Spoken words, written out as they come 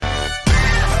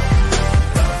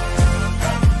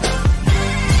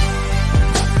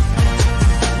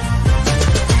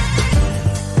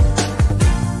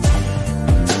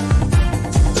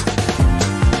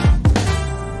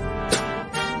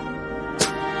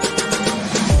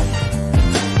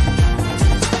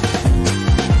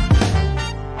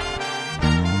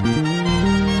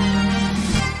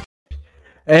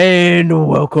And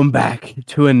welcome back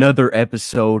to another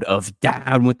episode of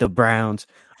Down with the Browns,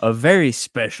 a very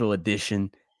special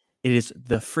edition. It is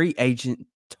the free agent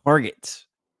targets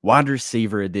wide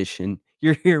receiver edition.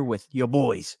 You're here with your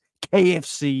boys,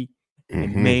 KFC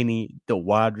and hmm Manny, the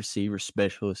wide receiver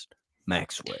specialist,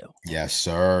 Maxwell. Yes,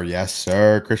 sir. Yes,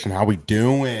 sir. Christian, how we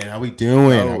doing? How we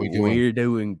doing? How Oh, we doing? we're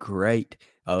doing great.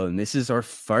 And this is our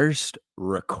first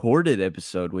recorded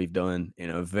episode we've done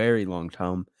in a very long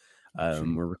time.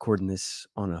 We're recording this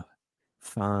on a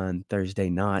fine Thursday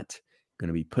night. Going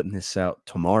to be putting this out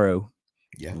tomorrow,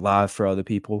 Yeah, live for other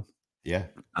people. yeah,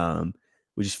 Um,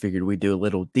 we just figured we'd do a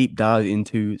little deep dive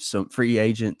into some free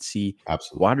agency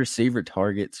absolutely. wide receiver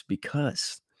targets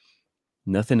because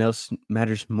nothing else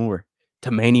matters more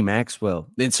to Manny Maxwell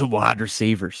than some wide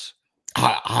receivers.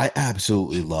 I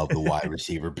absolutely love the wide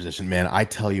receiver position, man. I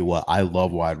tell you what, I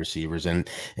love wide receivers, and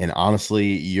honestly,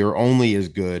 you're only as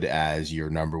good as your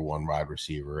number one wide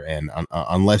receiver, and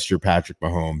unless you're Patrick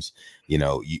Mahomes,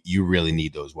 you really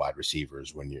need those wide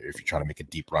receivers if you're trying to make a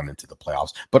deep run into the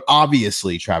playoffs. But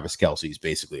obviously, Travis Kelce is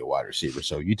basically a wide receiver,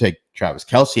 so you take Travis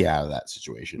Kelce out of that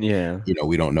situation, Yeah.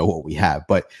 we don't know what we have.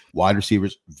 But wide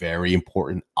receivers, very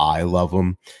important. I love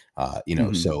them,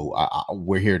 So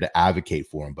we're here to advocate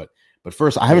for them, But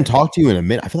first, I haven't talked to you in a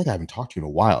minute. I feel like I haven't talked to you in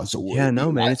a while. So Yeah,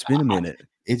 no, man, it's been a minute.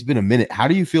 it's been a minute. How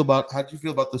do you feel about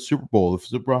the Super Bowl, the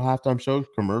Super Bowl halftime show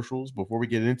commercials? Before we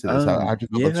get into this, how do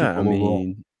you feel about the Yeah, Super Bowl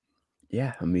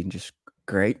overall? just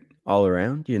great all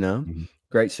around, Mhm.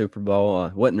 Great Super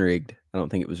Bowl. Wasn't rigged. I don't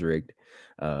think it was rigged.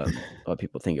 A lot of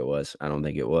people think it was. I don't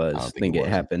think it I was. don't I think it think it was.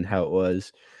 happened how it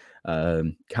was. Not a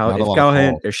If lot of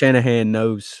Callahan calls. or Shanahan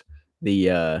knows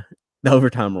the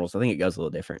overtime rules, I think it goes a little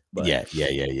different. But Yeah.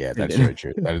 and That's then, very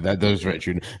true. That is very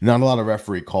true. Not a lot of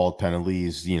referee called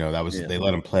penalties. That was yeah, they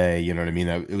let him play. You know what I mean?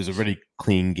 It was a really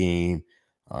clean game.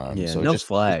 yeah, So no just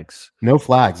flags. no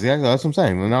flags. Yeah, that's what I'm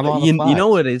saying. Not a But lot of you know flags.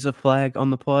 what is a flag on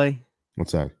the play?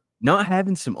 What's that? Not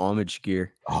having some homage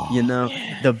gear, Oh man,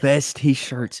 the best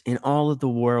T-shirts in all of the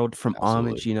world from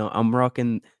absolutely. Homage, I'm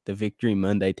rocking the Victory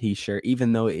Monday T-shirt,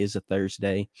 even though it is a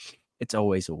Thursday. It's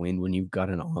always a win when you've got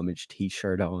an Homage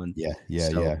T-shirt on. So,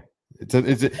 Yeah. It's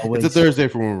a always Thursday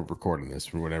for when we're recording this,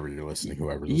 for whenever you're listening,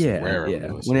 whoever's listening, wherever yeah,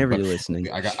 you're listening. whenever But you're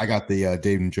listening. I got the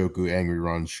Dave Njoku Angry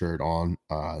Run shirt on.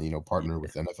 Partner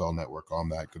with NFL Network on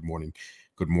that. Good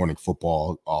morning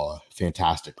football.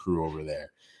 Fantastic crew over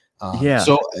there. Yeah,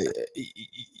 So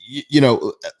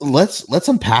let's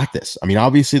unpack this. I mean,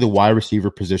 obviously the wide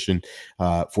receiver position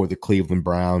for the Cleveland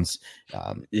Browns.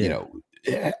 yeah.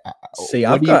 See,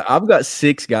 What do you? I've got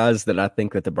 6 guys that I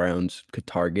think that the Browns could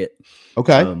target.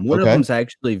 Okay, One of okay. them's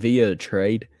actually via a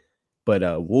trade, but,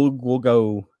 we'll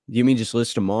go do you mean just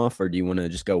list them off, or do you wanna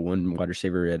just go one wide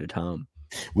receiver at a time?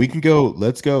 We can go.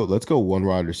 Let's go one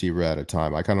wide receiver at a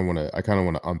time. I kind of want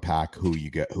to unpack who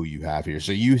you have here.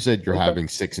 So you said you're Okay. having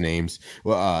 6 names.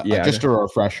 Well, Yeah, just a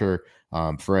refresher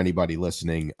for anybody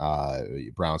listening,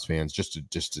 Browns fans, just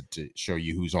to show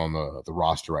you who's on the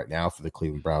roster right now for the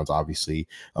Cleveland Browns. Obviously,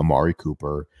 Amari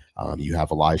Cooper. You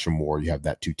have Elijah Moore. You have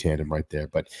that two tandem right there.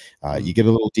 But you get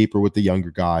a little deeper with the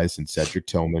younger guys and Cedric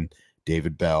Tillman,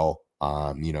 David Bell.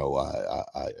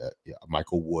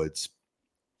 Michael Woods.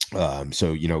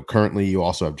 Currently you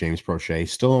also have James Prochet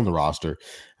still on the roster,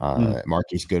 Mhm.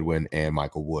 Marquise Goodwin and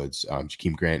Michael Woods.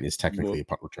 Jakeem Grant is Well, technically a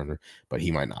punt returner, but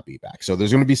he might not be back. So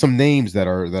there's going to be some names that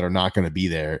are not going to be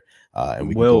there, and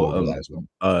we can go well, over that as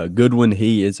well. Goodwin,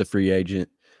 he is a free agent.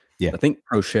 Yeah. I think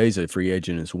Prochet's a free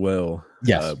agent as well.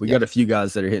 Yes. We got a Yes. few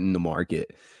guys that are hitting the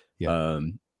market. Yeah.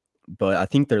 Um, but I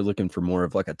think they're looking for more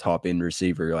of like a top end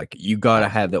receiver. Like you gotta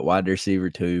have Absolutely. that wide receiver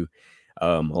too.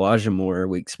 Elijah Moore,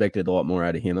 we expected a lot more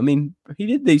out of him. I mean, he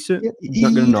did decent. Yeah,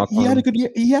 Not gonna knock he on had a him. good year.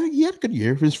 He had a good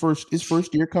year. His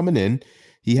first year coming in,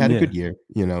 he had a Yeah. good year.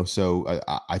 So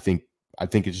I think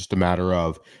it's just a matter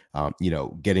of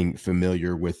getting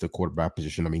familiar with the quarterback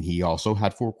position. I mean, he also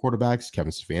had 4 quarterbacks.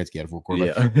 Kevin Stefanski had 4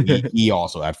 quarterbacks. Yeah. He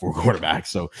also had 4 quarterbacks.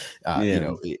 So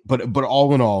Yeah. but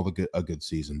all in all, a good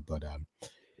season. But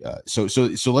so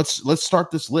let's start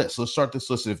this list. Let's start this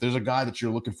list. If there's a guy that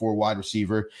you're looking for, wide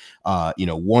receiver,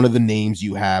 one of the names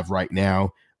you have right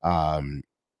now.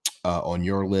 On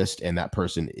your list, and that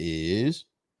person is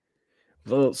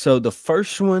Well, so the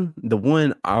first one, the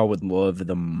one I would love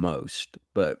the most,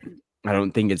 but I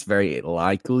don't think it's very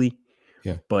likely,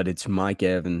 yeah, but it's Mike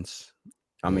Evans.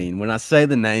 I yeah, mean, when I say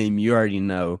the name, you already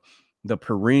know the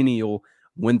perennial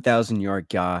 1,000-yard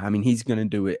guy. I mean, he's going to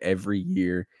do it every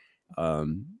year.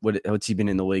 What's he been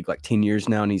in the league like 10 years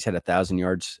now, and he's had 1,000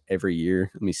 yards every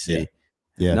year. Let me yeah, see.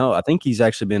 yeah. No, I think he's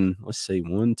actually been. Let's see,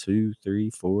 1, 2, 3,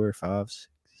 4, 5, 6,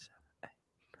 7,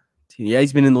 8. Yeah,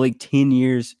 he's been in the league 10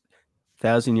 years.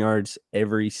 1,000 yards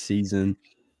every season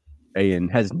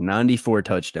and has 94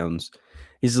 touchdowns.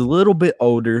 He's a little bit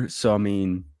older, so I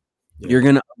mean, you're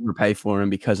gonna overpay for him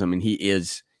because I mean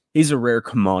he's a rare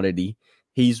commodity.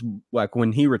 He's like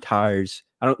when he retires,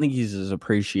 I don't think he's as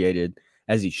appreciated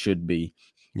as he should be.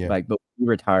 Yeah. Like, but when he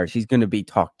retires, he's gonna be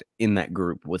talked in that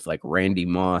group with like Randy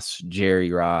Moss,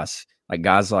 Jerry Rice, like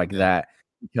guys like that,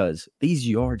 because these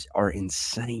yards are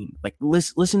insane. Like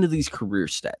listen to these career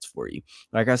stats for you.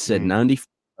 Like I said, 94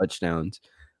 touchdowns,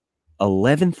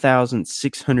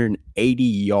 11,680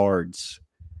 yards,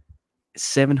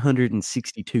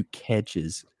 762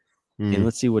 catches. And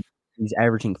let's see what he's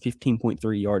averaging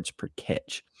 15.3 yards per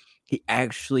catch. He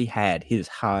actually had his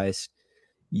highest,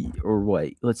 or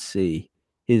wait, let's see.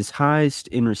 His highest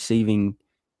in receiving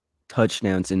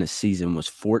touchdowns in a season was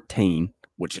 14,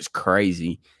 which is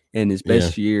crazy. And his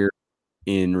best year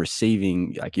in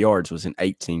receiving like yards was in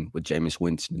 18 with Jameis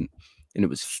Winston, and it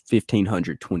was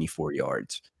 1,524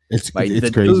 yards. It's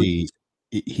crazy.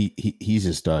 He's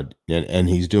a stud, and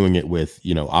he's doing it with,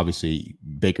 obviously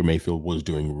Baker Mayfield was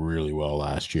doing really well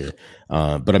last year,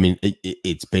 but I mean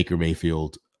it's Baker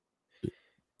Mayfield.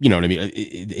 You know what I mean?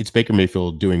 It's Baker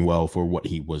Mayfield doing well for what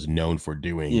he was known for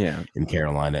doing in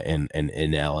Carolina and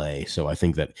in LA. So I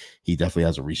think that he definitely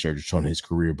has a resurgence on his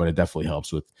career, but it definitely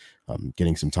helps with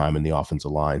getting some time in the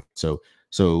offensive line. So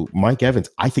Mike Evans,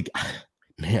 I think,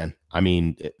 man, I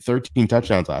mean, 13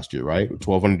 touchdowns last year, right?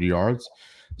 1,200 yards.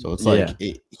 So it's like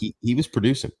he was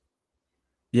producing.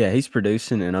 Yeah, he's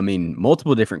producing, and I mean,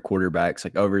 multiple different quarterbacks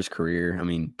like over his career. I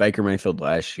mean, Baker Mayfield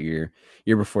last year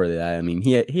before that. I mean,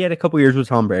 he had a couple years with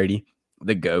Tom Brady,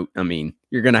 the GOAT. I mean,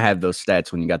 you're gonna have those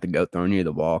stats when you got the GOAT throwing you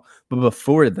the ball. But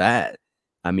before that,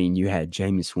 I mean, you had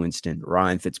Jameis Winston,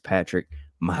 Ryan Fitzpatrick,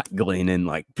 Mike Glennon,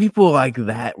 like people like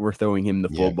that were throwing him the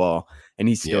football, and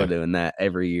he's still doing that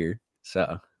every year.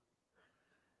 So.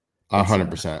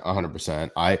 100%.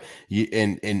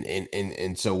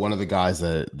 And so one of the guys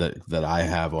that I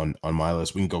have on my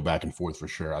list, we can go back and forth for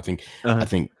sure. I think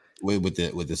with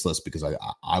this list, because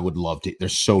I would love to.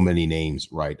 There's so many names,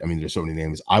 right? I mean, there's so many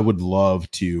names. I would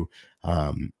love to.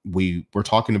 We were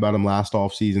talking about him last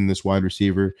offseason, this wide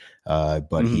receiver,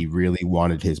 but he really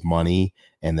wanted his money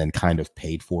and then kind of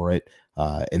paid for it.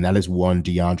 And that is one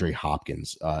DeAndre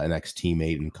Hopkins, an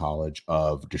ex-teammate in college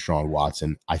of Deshaun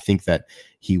Watson. I think that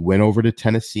he went over to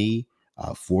Tennessee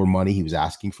for money. He was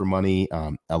asking for money.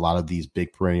 A lot of these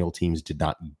big perennial teams did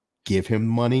not give him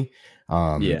money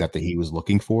that he was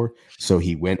looking for. So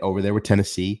he went over there with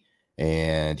Tennessee,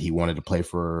 and he wanted to play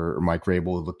for Mike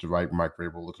Vrabel. He looked at Mike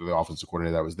Vrabel, looked at the offensive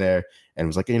coordinator that was there, and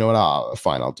was like, you know what,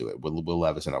 fine, I'll do it. Will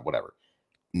Levis and whatever.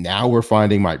 Now we're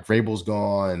finding Mike Vrabel's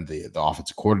gone. The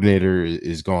offensive coordinator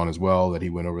is gone as well, that he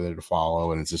went over there to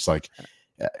follow. And it's just like,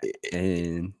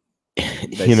 and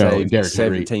Derrick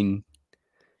 17. Henry,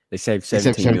 they saved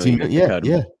 17 million.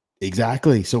 Yeah,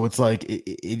 exactly. So it's like,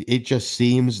 it just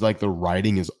seems like the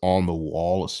writing is on the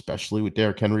wall, especially with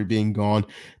Derrick Henry being gone.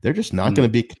 They're just not going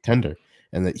to be a contender.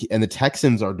 And the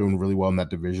Texans are doing really well in that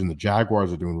division. The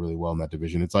Jaguars are doing really well in that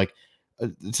division. It's like,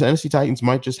 the Tennessee Titans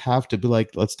might just have to be like,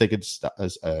 let's take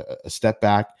a step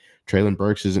back. Treylon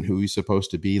Burks isn't who he's supposed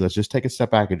to be. Let's just take a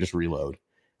step back and just reload.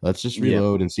 Let's just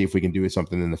reload and see if we can do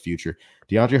something in the future.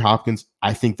 DeAndre Hopkins,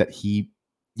 I think that he's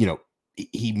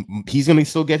going to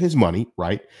still get his money,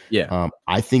 right? Yeah.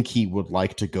 I think he would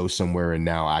like to go somewhere and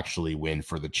now actually win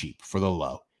for the cheap, for the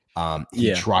low.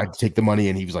 He tried to take the money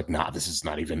and he was like, nah, this is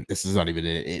not even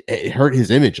it. It hurt his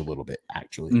image a little bit,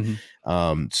 actually.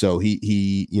 So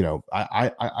he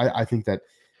I think that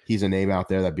he's a name out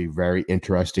there that'd be very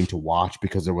interesting to watch,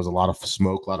 because there was a lot of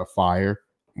smoke, a lot of fire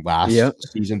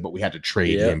last season, but we had to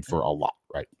trade him for a lot,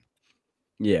 right?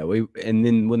 Yeah, and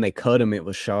then when they cut him, it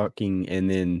was shocking.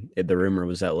 And then the rumor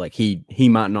was that like he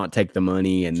might not take the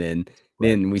money, and then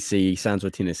we see he signs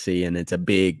with Tennessee, and it's a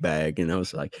big bag. And I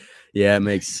was like, yeah, it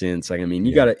makes sense. Like, I mean,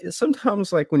 you gotta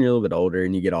sometimes, like when you're a little bit older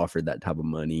and you get offered that type of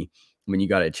money, I mean, you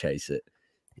gotta chase it.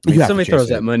 I mean, somebody throws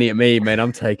that money at me, man,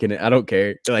 I'm taking it. I don't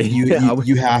care. Like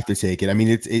you have to take it. I mean,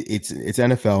 it's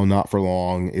NFL, not for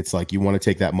long. It's like you want to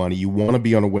take that money. You want to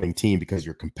be on a winning team because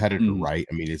you're a competitor, right?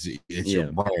 I mean, it's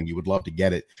your brand. You would love to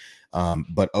get it.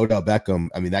 But Odell Beckham,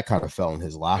 I mean, that kind of fell in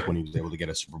his lap when he was able to get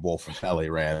a Super Bowl for the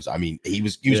LA Rams. I mean, he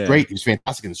was great. He was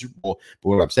fantastic in the Super Bowl. But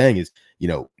what I'm saying is,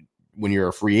 when you're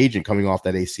a free agent coming off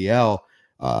that ACL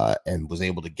and was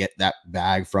able to get that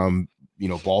bag from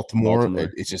Baltimore.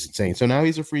 It's just insane. So now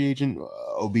he's a free agent.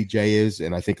 OBJ is,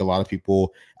 and I think a lot of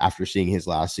people, after seeing his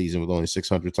last season with only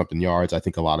 600 something yards, I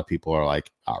think a lot of people are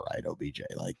like, all right, OBJ,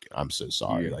 like, I'm so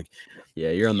sorry.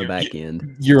 You're on the back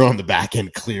end. You're on the back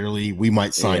end. Clearly, we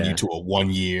might sign you to a 1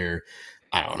 year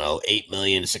I don't know, 8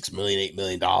 million, 6 million, $8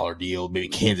 million deal. Maybe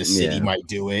Kansas City Yeah. might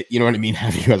do it. You know what I mean?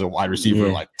 Have you as a wide receiver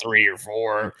Yeah. like 3 or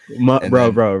 4, and Bro, then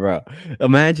bro, bro.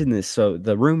 Imagine this. So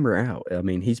the rumor out. I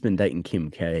mean, he's been dating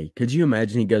Kim K. Could you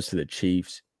imagine he goes to the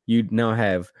Chiefs? You'd now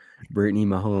have Brittany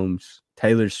Mahomes,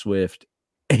 Taylor Swift,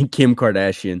 and Kim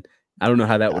Kardashian. I don't know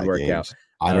how that would work out. games.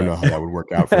 I don't know how that would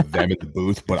work out for them in the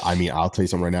booth, but I mean, I'll tell you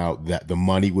something right now that the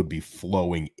money would be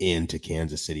flowing into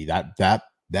Kansas City.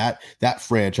 That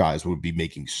franchise would be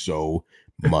making so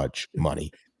much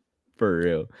money. For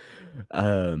real.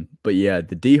 But yeah,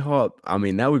 the D Hop, I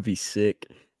mean, that would be sick.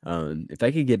 If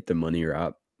they could get the money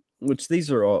right, which these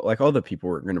are all like all the people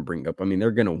we're gonna bring up. I mean, they're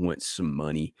gonna want some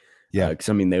money. Yeah. Because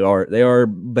I mean they are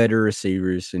better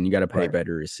receivers and you gotta pay Right.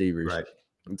 better receivers. Right.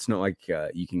 It's not like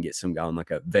you can get some guy on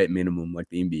like a vet minimum like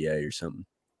the NBA or something.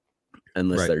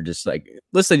 Unless Right. they're just like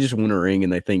unless they just win a ring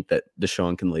and they think that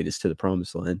Deshaun can lead us to the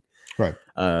promised land. Right.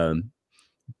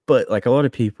 But like a lot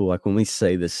of people, like when we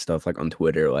say this stuff like on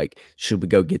Twitter, like, should we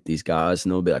go get these guys?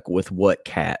 And they'll be like, with what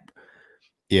cap?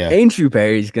 Yeah. Andrew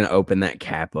Berry's gonna open that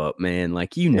cap up, man.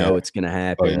 Like Yeah. it's gonna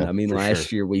happen. yeah, I mean, for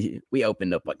last year we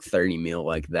opened up like 30 mil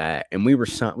like that, and we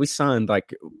signed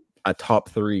like a top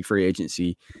 3 free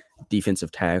agency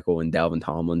defensive tackle in Dalvin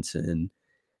Tomlinson.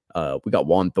 We got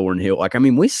Juan Thornhill. Like, I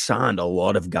mean, we signed a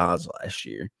lot of guys last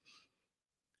year.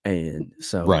 And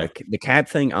so Right. like the cap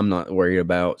thing, I'm not worried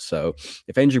about. So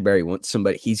if Andrew Berry wants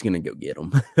somebody, he's gonna go get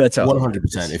them. That's how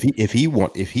 100%. If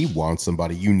he wants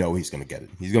somebody, you know he's going to get it.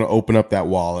 He's going to open up that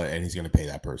wallet and he's going to pay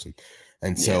that person.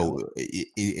 And so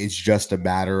it's just a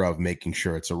matter of making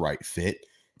sure it's a right fit.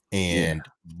 And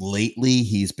lately,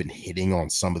 he's been hitting on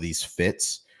some of these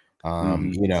fits.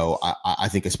 You know, I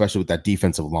think especially with that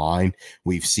defensive line,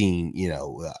 we've seen, you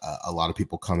know, a lot of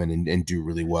people come in and do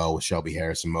really well with Shelby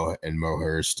Harris and Mo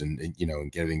Hurst and you know,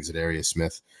 and giving Zadarius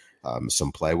Smith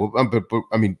some play. Well, but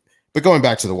going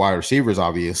back to the wide receivers,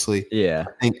 obviously,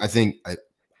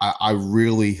 I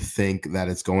really think that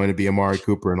it's going to be Amari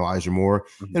Cooper and Elijah Moore,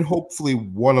 and hopefully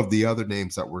one of the other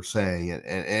names that we're saying.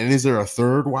 And is there a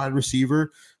third wide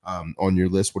receiver on your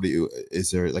list?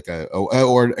 Is there like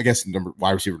or I guess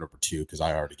wide receiver number 2, because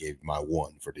I already gave my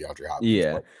 1 for DeAndre Hopkins.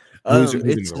 Yeah. Who's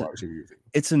another wide receiver you think?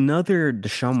 It's another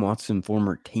Deshaun Watson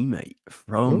former teammate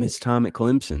from his time at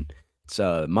Clemson. It's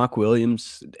Mike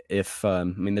Williams. If I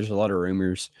mean, there's a lot of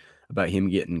rumors about him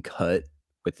getting cut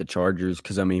with the Chargers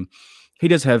because I mean, he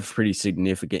does have pretty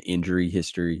significant injury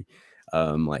history.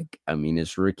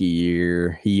 His rookie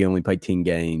year, he only played 10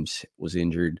 games, was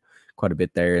injured quite a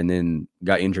bit there, and then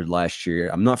got injured last year.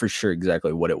 I'm not for sure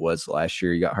exactly what it was last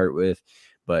year he got hurt with,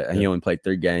 but he only played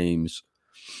 3 games.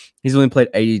 He's only played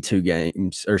 82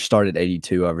 games or started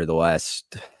 82 over the last,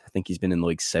 I think he's been in the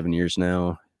league 7 years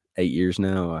now, 8 years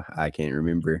now. I can't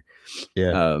remember.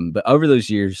 Yeah. But over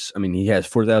those years, I mean, he has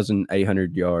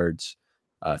 4,800 yards,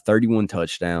 31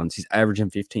 touchdowns. He's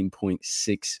averaging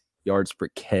 15.6 yards per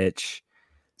catch.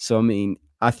 So, I mean,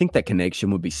 I think that connection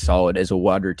would be solid as a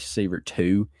wide receiver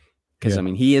too. Because, I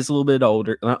mean, he is a little bit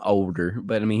older, not older,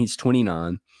 but I mean, he's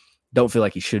 29. Don't feel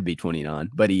like he should be 29,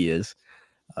 but he is.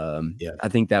 I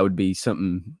think that would be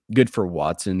something good for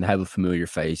Watson to have a familiar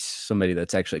face, somebody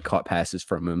that's actually caught passes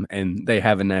from him, and they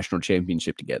have a national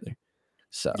championship together.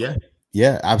 So,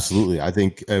 yeah, absolutely. I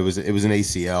think it was an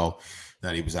ACL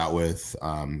that he was out with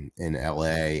in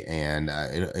LA, and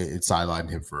it sidelined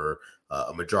him for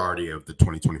a majority of the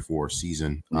 2024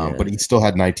 season. But he still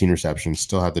had 19 receptions,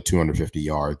 still had the 250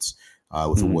 yards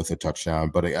with a touchdown.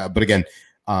 But again,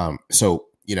 so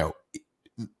you know,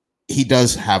 he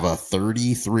does have a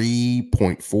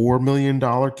 $33.4 million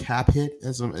cap hit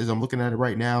as I'm looking at it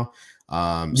right now.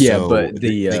 but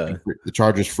the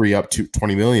Chargers free up to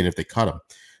 $20 million if they cut him.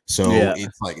 So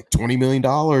it's like $20 million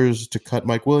to cut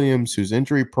Mike Williams, who's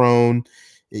injury prone.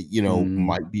 It,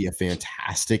 might be a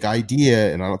fantastic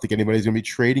idea, and I don't think anybody's going to be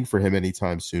trading for him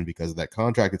anytime soon because of that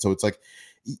contract. And so it's like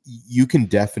you can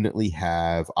definitely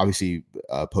have, obviously,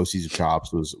 postseason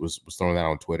chops was throwing that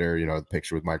on Twitter. The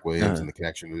picture with Mike Williams and the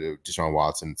connection to Deshaun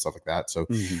Watson and stuff like that. So,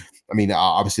 I mean,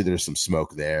 obviously, there's some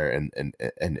smoke there, and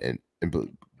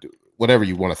whatever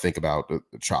you want to think about the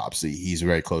chops, he's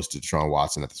very close to Deshaun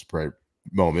Watson at this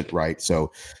moment, right?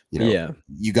 So,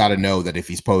 you got to know that if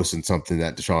he's posting something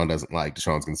that Deshaun doesn't like,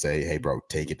 Deshaun's going to say, "Hey, bro,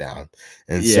 take it down."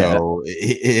 And so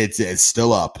it's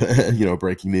still up,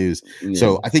 breaking news. Yeah.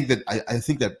 So I think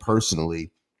that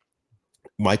personally,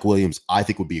 Mike Williams, I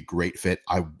think would be a great fit.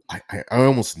 I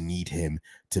almost need him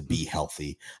to be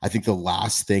healthy. I think the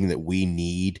last thing that we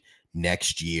need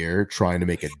next year, trying to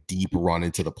make a deep run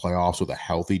into the playoffs with a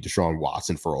healthy Deshaun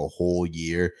Watson for a whole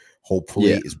year,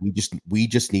 hopefully, is we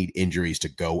just need injuries to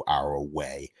go our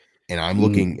way. And I'm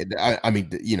looking, I mean,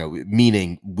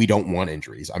 meaning we don't want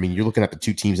injuries. I mean, you're looking at the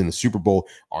two teams in the Super Bowl.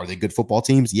 Are they good football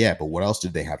teams? Yeah, but what else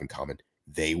did they have in common?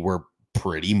 They were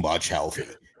pretty much healthy.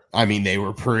 I mean, they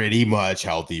were pretty much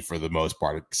healthy for the most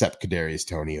part, except Kadarius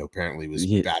Toney apparently was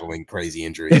battling crazy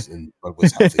injuries and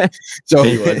was healthy. So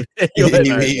he was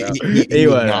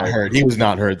not hurt. He was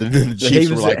not hurt. The Chiefs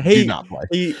were like, do not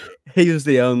play. He was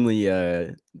the only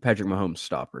Patrick Mahomes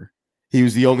stopper. He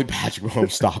was the only Patrick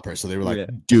Mahomes stopper. So they were like,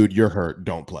 dude, you're hurt.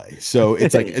 Don't play. So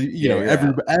it's like,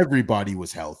 everybody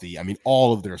was healthy. I mean,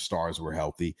 all of their stars were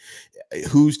healthy.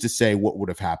 Who's to say what would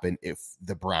have happened if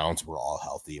the Browns were all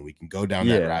healthy? And we can go down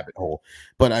that rabbit hole.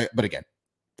 But again,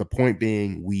 the point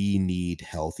being, we need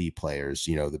healthy players.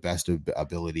 The best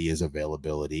ability is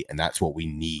availability. And that's what we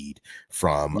need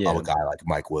from a guy like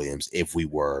Mike Williams if we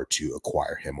were to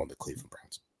acquire him on the Cleveland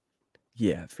Browns.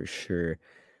 Yeah, for sure.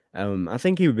 I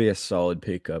think he would be a solid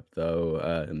pickup, though.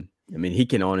 I mean, he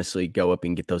can honestly go up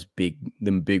and get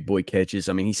them big boy catches.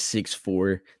 I mean, he's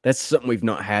 6'4". That's something we've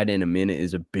not had in a minute,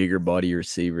 is a bigger body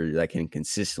receiver that can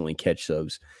consistently catch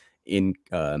those in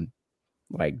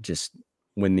like just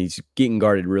when he's getting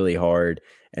guarded really hard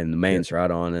and the man's right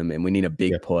on him, and we need a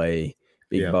big play,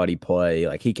 body play.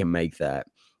 Like, he can make that.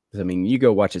 I mean, you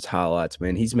go watch his highlights,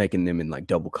 man. He's making them in like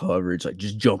double coverage, like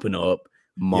just jumping up,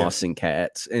 mossing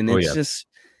cats, and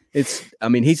I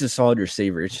mean, he's a solid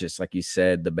receiver. It's just like you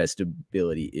said, the best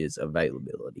ability is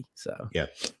availability. So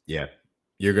yeah,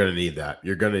 you're gonna need that.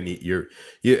 You're gonna need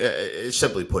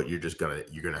simply put, you're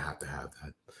gonna have to have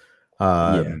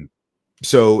that.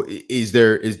 So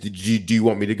do you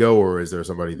want me to go, or is there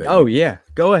somebody that? Oh yeah,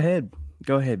 go ahead,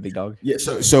 big dog. Yeah.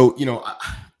 So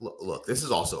look, this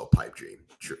is also a pipe dream.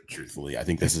 Truthfully, I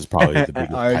think this is probably the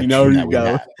biggest. I already know where you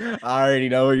go. I already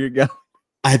know where you're going.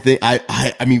 I think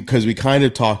I mean, because we kind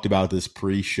of talked about this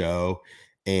pre-show,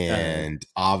 and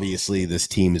obviously this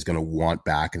team is going to want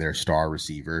back their star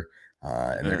receiver,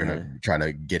 and they're going to try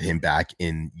to get him back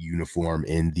in uniform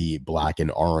in the black and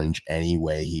orange any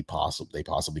way they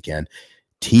possibly can.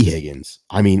 T. Higgins.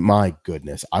 I mean, my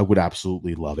goodness, I would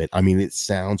absolutely love it. I mean, it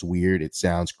sounds weird. It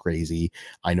sounds crazy.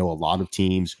 I know a lot of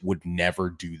teams would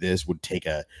never do this, would take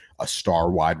a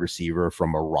star wide receiver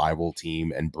from a rival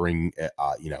team and bring,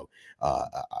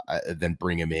 then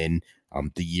bring him in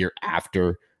the year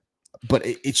after. But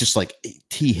it's just like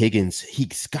T. Higgins,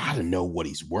 he's got to know what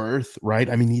he's worth, right?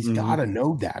 I mean, he's got to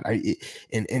know that.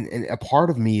 And a part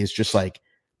of me is just like,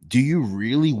 do you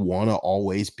really want to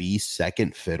always be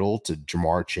second fiddle to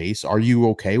Ja'Marr Chase? Are you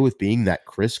okay with being that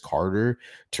Chris Carter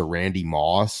to Randy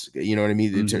Moss? You know what I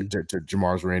mean? To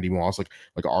Ja'Marr's Randy Moss. Like,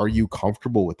 are you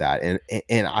comfortable with that?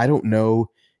 And I don't know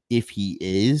if he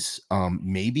is.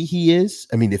 Maybe he is.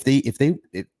 I mean, if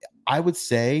I would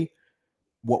say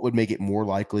what would make it more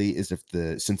likely is if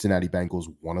the Cincinnati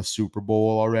Bengals won a Super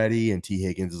Bowl already and T.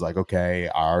 Higgins is like, okay,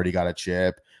 I already got a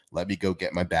chip. Let me go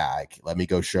get my bag. Let me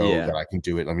go show that I can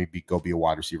do it. Let me go be a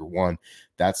wide receiver one.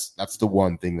 That's the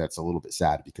one thing that's a little bit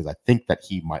sad, because I think that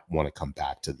he might want to come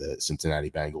back to the Cincinnati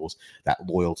Bengals. That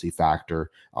loyalty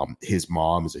factor. His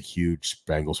mom is a huge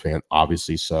Bengals fan,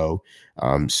 obviously so.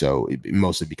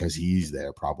 Mostly because he's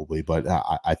there probably. But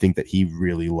I think that he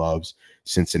really loves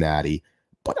Cincinnati.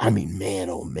 But I mean, man,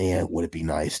 oh man, would it be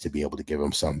nice to be able to give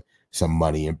him some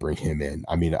money and bring him in?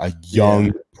 I mean, a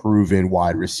young, proven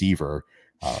wide receiver.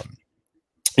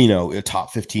 A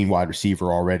top 15 wide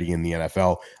receiver already in the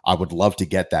NFL. I would love to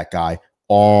get that guy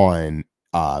on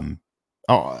I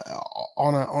don't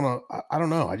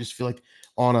know. I just feel like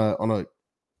on a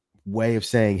way of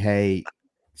saying, hey,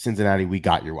 Cincinnati, we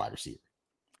got your wide receiver.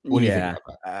 What do you think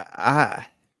about that?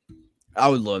 I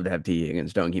would love to have T.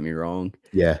 Higgins. Don't get me wrong.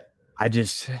 Yeah.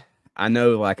 I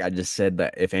know, like I just said,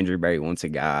 that if Andrew Berry wants a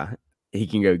guy, he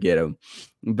can go get him.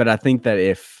 But I think that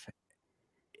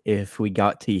if we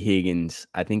got T. Higgins,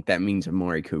 I think that means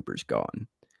Amari Cooper's gone.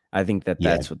 I think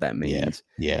that's what that means.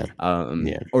 Yeah.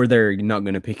 Or they're not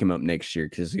going to pick him up next year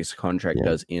because his contract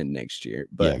does end next year.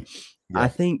 But I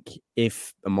think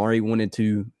if Amari wanted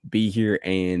to be here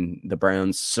and the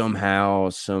Browns somehow,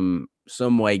 some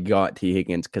way got T.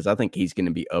 Higgins, because I think he's going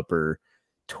to be upper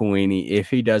 20 if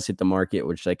he does hit the market,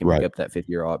 which they can pick up that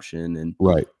 5-year option and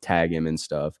tag him and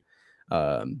stuff.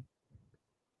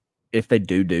 If they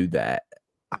do that,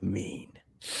 I mean,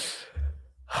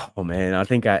 oh man, I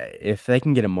think if they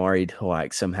can get Amari to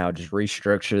like somehow just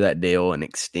restructure that deal and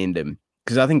extend him,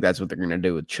 because I think that's what they're going to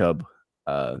do with Chubb,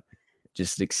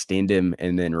 just extend him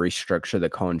and then restructure the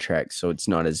contract so it's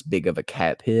not as big of a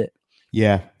cap hit.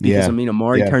 Yeah, because I mean,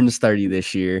 Amari turns 30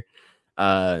 this year.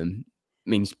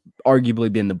 Means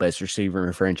arguably been the best receiver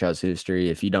in franchise history.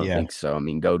 If you don't think so, I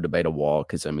mean, go debate a wall,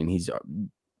 because I mean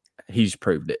he's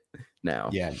proved it. now.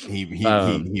 Yeah, he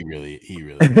really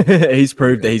he's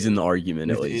proved that he's in the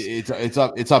argument at least.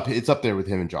 It's up there with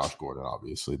him and Josh Gordon,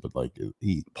 obviously, but like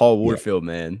Paul Warfield,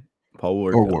 man. Paul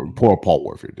Warfield. Poor Paul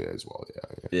Warfield did as well.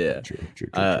 Yeah.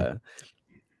 True.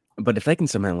 But if they can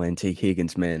somehow land T.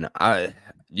 Higgins, man,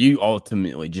 you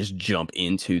ultimately just jump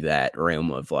into that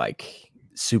realm of like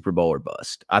Super Bowl or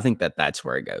bust. I think that's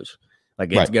where it goes.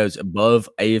 Like it goes above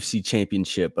AFC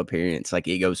Championship appearance, like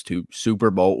it goes to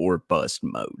Super Bowl or bust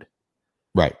mode.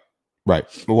 Right.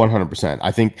 100%.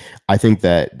 I think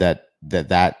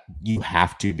that you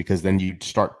have to, because then you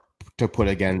start to put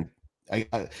again.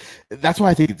 That's why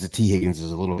I think it's a T. Higgins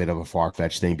is a little bit of a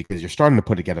far-fetched thing, because you're starting to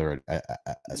put together a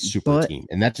super team,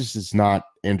 and that just is not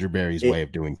Andrew Berry's way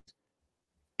of doing.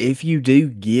 If you do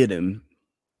get him,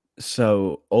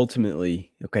 so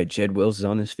ultimately, okay, Jed Wills is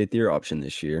on his 5th-year option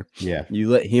this year. Yeah, you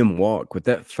let him walk with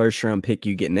that first-round pick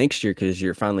you get next year, because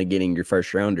you're finally getting your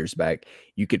first-rounders back.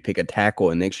 You could pick a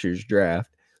tackle in next year's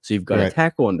draft. So you've got a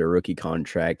tackle under rookie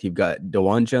contract. You've got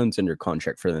DeJuan Jones under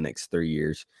contract for the next 3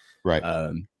 years.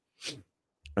 Right.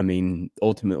 I mean,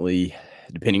 ultimately,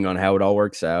 depending on how it all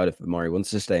works out, if Amari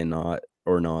wants to stay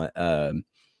or not, that's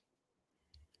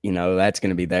going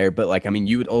to be there. But, like, I mean,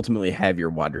 you would ultimately have your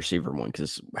wide receiver one,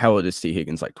 because how old is T.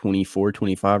 Higgins? Like 24,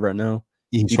 25 right now?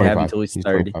 He's you'd 25. have until he's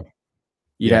 30.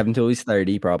 You'd have until he's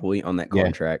 30 probably on that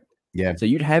contract. Yeah. So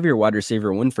you'd have your wide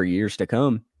receiver one for years to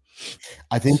come.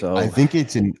 I think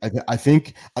it's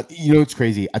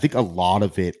crazy. I think a lot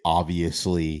of it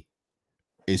obviously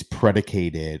is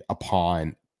predicated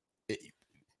upon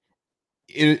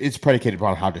it's predicated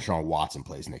upon how Deshaun Watson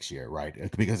plays next year, right?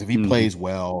 Because if he plays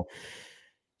well,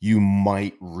 you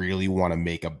might really want to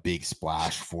make a big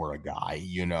splash for a guy.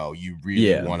 You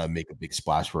really want to make a big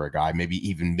splash for a guy, maybe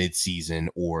even mid-season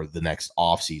or the next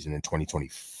offseason in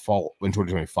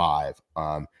 2025.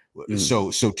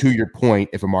 So to your point,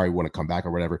 if Amari want to come back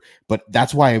or whatever, but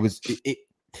that's why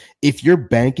if you're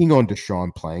banking on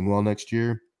Deshaun playing well next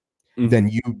year, then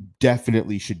you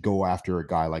definitely should go after a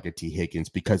guy like a T. Higgins,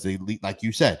 because like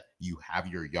you said, you have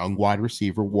your young wide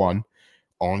receiver one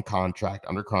on contract,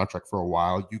 under contract for a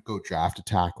while. You go draft a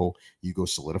tackle, you go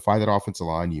solidify that offensive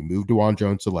line, you move DeJuan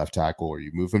Jones to left tackle, or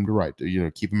you move him to right,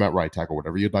 keep him at right tackle,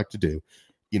 whatever you'd like to do.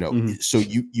 So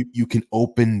you can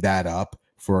open that up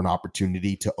for an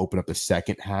opportunity to open up the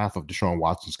second half of Deshaun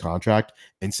Watson's contract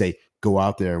and say, go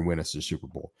out there and win us the Super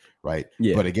Bowl, right?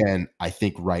 Yeah. But again, I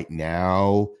think right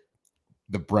now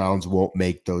the Browns won't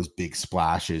make those big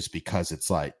splashes, because it's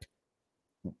like,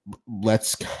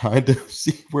 let's kind of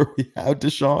see where we have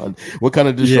Deshaun, what kind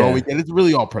of Deshaun we get. It's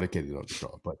really all predicated on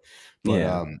Deshaun,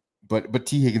 but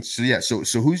T. Higgins.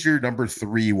 So who's your number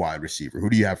 3 wide receiver? Who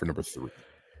do you have for number 3?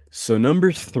 So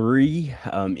number 3,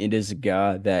 it is a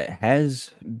guy that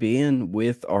has been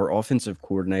with our offensive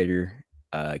coordinator,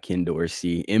 Ken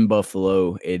Dorsey, in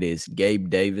Buffalo. It is Gabe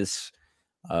Davis.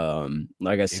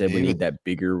 Like I said, we need that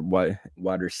bigger wide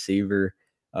receiver.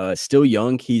 Still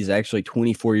young. He's actually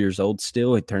 24 years old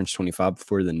still. He turns 25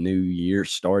 before the new year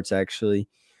starts, actually.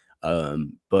 But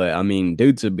I mean,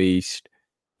 dude's a beast.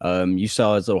 You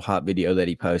saw his little hot video that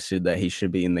he posted that he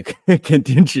should be in the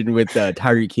contention with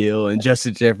Tyreek Hill and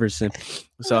Justin Jefferson.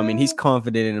 So, I mean, he's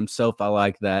confident in himself. I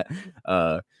like that.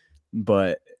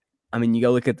 But I mean, you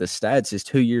go look at the stats. His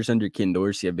 2 years under Ken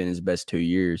Dorsey have been his best 2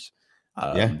 years.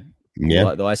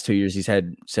 The last 2 years, he's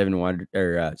had 7 wide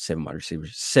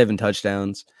receivers, 7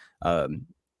 touchdowns. In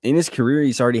his career,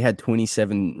 he's already had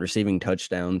 27 receiving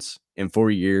touchdowns in 4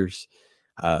 years,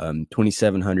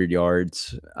 2,700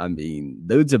 yards. I mean,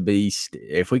 dude's a beast.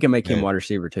 If we can make him wide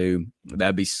receiver 2,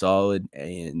 that'd be solid.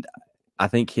 And I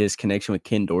think his connection with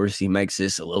Ken Dorsey makes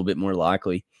this a little bit more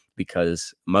likely,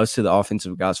 because most of the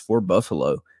offensive guys for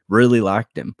Buffalo really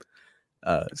liked him.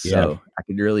 So I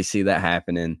could really see that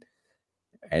happening.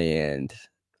 And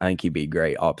I think he'd be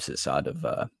great opposite side of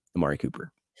Amari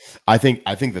Cooper. I think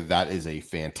that is a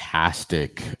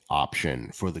fantastic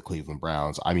option for the Cleveland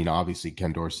Browns. I mean, obviously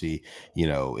Ken Dorsey, you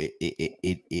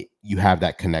have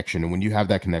that connection, and when you have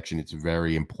that connection, it's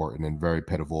very important and very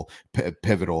pivotal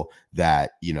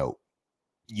that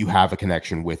you have a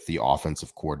connection with the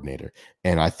offensive coordinator.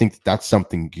 And I think that's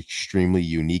something extremely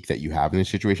unique that you have in this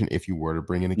situation. If you were to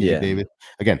bring in a Gabe Davis,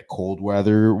 again, cold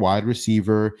weather wide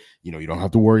receiver, you don't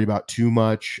have to worry about too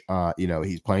much.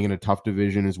 He's playing in a tough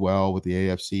division as well with the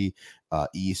AFC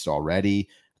East already.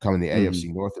 Coming the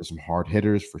AFC North, there's some hard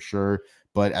hitters for sure.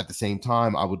 But at the same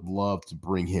time, I would love to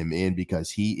bring him in,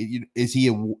 because is he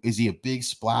a big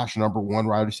splash number 1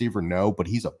 wide receiver? No, but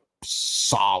he's a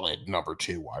solid number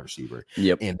 2 wide receiver.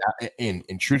 Yep. And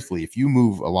truthfully, if you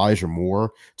move Elijah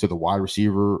Moore to the wide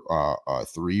receiver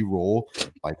 3 role,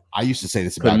 like I used to say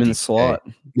this Put about him in the DK, slot.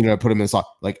 put him in the slot.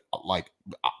 Like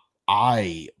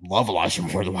I love Elijah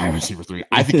Moore, the wide receiver 3.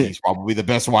 I think he's probably the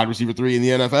best wide receiver 3 in the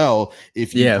NFL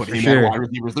if you put him at wide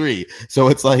receiver 3. So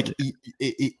it's like,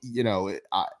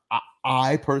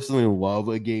 I personally love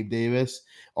a Gabe Davis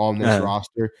on this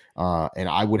roster, and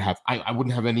I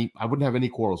wouldn't have any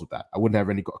quarrels with that. I wouldn't have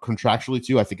any contractually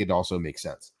too. I think it also makes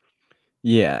sense.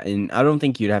 Yeah, and I don't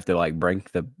think you'd have to like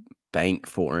break the bank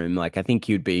for him. Like I think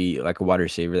you'd be like a wide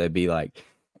receiver that'd be like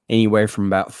anywhere from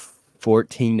about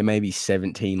 14 to maybe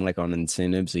 17, like on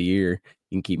incentives a year.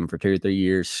 You can keep him for 2 or 3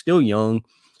 years. Still young.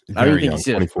 I don't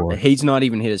think he's not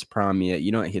even hit his prime yet.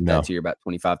 You don't hit that till you're about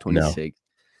 25, 26. No.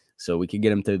 So we could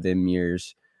get him through them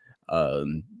years.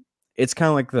 It's kind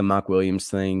of like the Mike Williams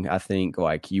thing. I think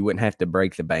like you wouldn't have to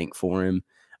break the bank for him.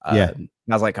 I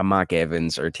was like a Mike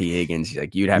Evans or T. Higgins.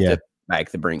 Like you'd have to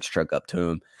back the Brinks truck up to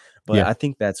him. But I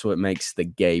think that's what makes the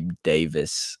Gabe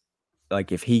Davis.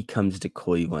 Like if he comes to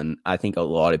Cleveland, I think a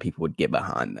lot of people would get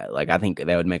behind that. Like I think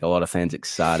that would make a lot of fans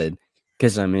excited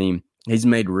because I mean he's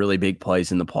made really big plays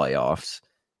in the playoffs.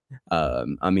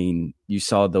 I mean you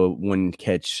saw the one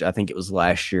catch. I think it was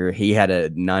last year. He had a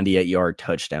 98-yard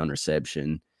touchdown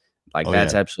reception. Like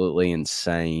that's absolutely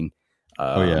insane.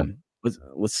 Let's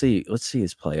see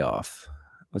his playoff.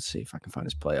 Let's see if I can find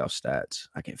his playoff stats.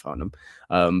 I can't find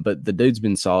them. But the dude's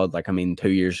been solid. Like I mean, 2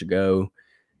 years ago.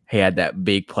 He had that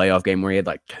big playoff game where he had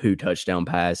like 2 touchdown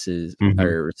passes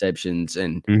or receptions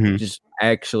and just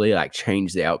actually like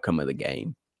changed the outcome of the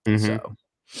game. So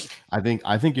I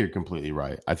think you're completely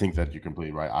right. I think that you're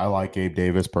completely right. I like Gabe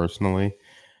Davis personally.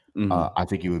 I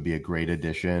think he would be a great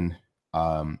addition.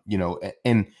 And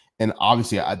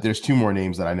obviously there's 2 more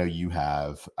names that I know you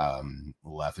have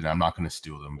left, and I'm not going to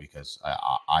steal them because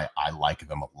I like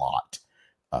them a lot.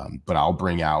 But I'll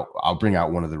bring out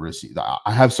one of the receivers.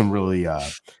 I have some really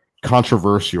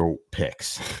controversial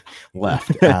picks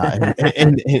left,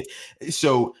 and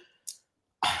so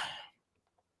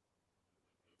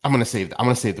I'm gonna save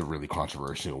the really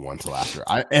controversial one till after.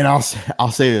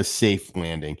 I'll say a safe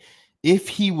landing. If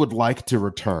he would like to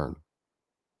return,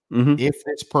 if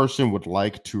this person would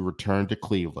like to return to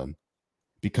Cleveland,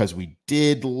 because we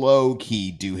did low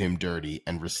key do him dirty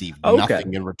and receive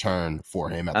nothing in return for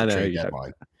him at the trade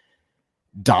deadline.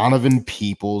 Donovan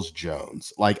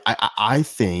Peoples-Jones. Like I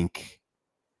think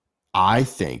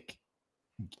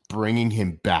bringing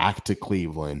him back to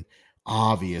Cleveland,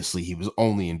 obviously he was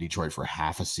only in Detroit for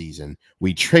half a season.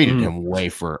 We traded him away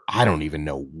for, I don't even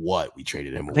know what we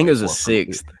traded him away for. I think it was a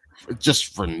 6th.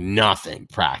 Just for nothing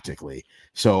practically.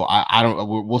 So I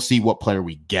don't, we'll see what player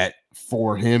we get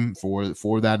for him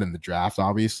for that in the draft,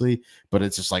 obviously, but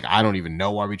it's just like I don't even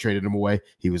know why we traded him away.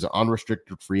 He was an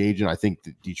unrestricted free agent. I think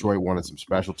that Detroit wanted some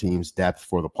special teams depth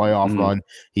for the playoff run.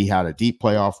 He had a deep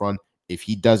playoff run. If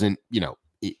he doesn't,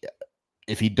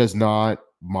 if he does not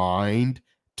mind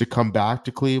to come back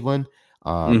to Cleveland,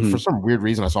 for some weird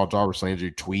reason, I saw Jarvis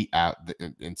Landry tweet out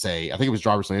and say, I think it was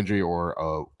Jarvis Landry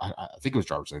or I think it was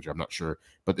Jarvis Landry. I'm not sure,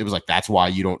 but it was like, that's why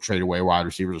you don't trade away wide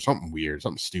receivers or something weird,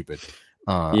 something stupid.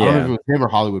 I don't know if it was him or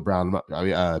Hollywood Brown.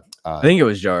 I think it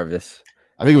was Jarvis.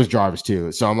 I think it was Jarvis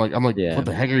too. So I'm like, what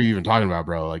the heck are you even talking about,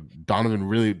 bro? Like Donovan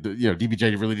really,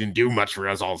 DPJ really didn't do much for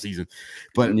us all season.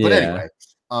 But anyway,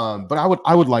 but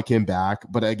I would like him back.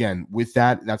 But again, with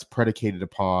that's predicated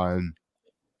upon,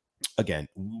 again,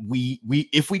 we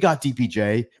if we got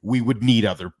DPJ, we would need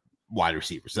other wide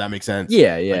receivers. Does that make sense?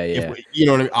 Yeah. You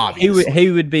know what I mean? Obviously,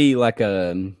 he would be like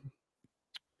a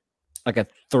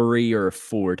 3 or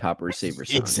 4 top receiver.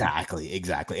 Exactly.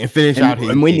 And finish out his.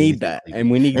 And we need that. And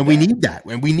we need that.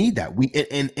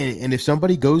 And if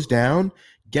somebody goes down,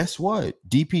 guess what?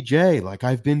 DPJ, like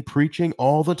I've been preaching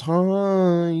all the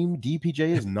time, DPJ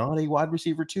is not a wide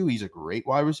receiver 2. He's a great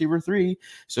wide receiver 3.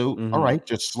 So, all right,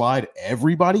 just slide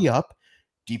everybody up.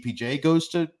 DPJ goes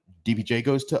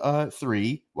to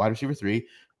 3, wide receiver 3.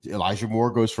 Elijah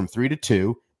Moore goes from 3 to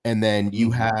 2. And then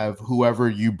you have whoever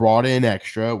you brought in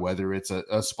extra, whether it's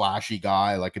a splashy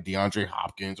guy like a DeAndre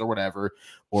Hopkins or whatever,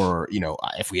 or,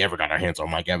 if we ever got our hands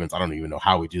on Mike Evans, I don't even know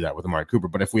how we do that with Amari Cooper,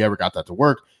 but if we ever got that to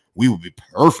work, we would be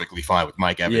perfectly fine with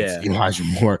Mike Evans, Elijah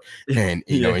Moore, and,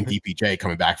 and DPJ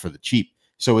coming back for the cheap.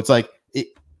 So it's like,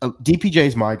 DPJ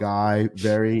is my guy,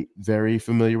 very, very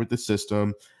familiar with the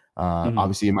system.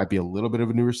 Obviously, it might be a little bit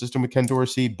of a newer system with Ken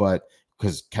Dorsey, but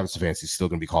because Kevin Stefanski's still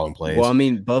going to be calling plays. Well, I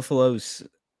mean,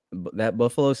 that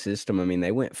Buffalo system, I mean,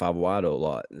 they went 5 wide a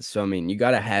lot. So, I mean, you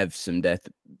got to have some depth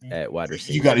at wide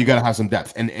receiver. You got to have some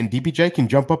depth. And DPJ can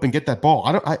jump up and get that ball.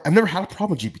 I've never had a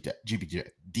problem with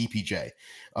DPJ.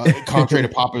 Contrary to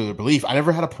popular belief, I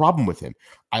never had a problem with him.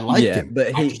 I liked him.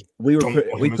 But we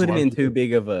put him in too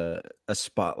big of a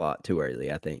spotlight too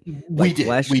early. I think we did.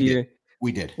 Last year.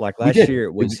 Like last year,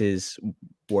 it was his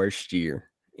worst year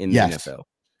in the NFL.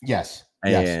 Yes.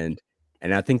 And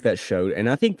I think that showed. And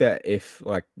I think that if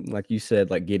like you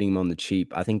said, like getting him on the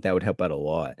cheap, I think that would help out a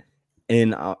lot.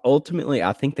 And ultimately,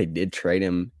 I think they did trade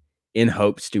him in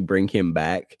hopes to bring him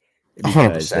back because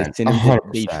 100%, they sent him to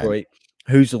Detroit,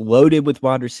 who's loaded with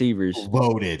wide receivers.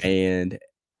 Loaded. And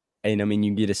I mean,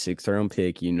 you get a 6th round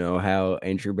pick. You know how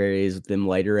Andrew Berry is with them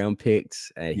later round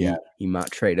picks. He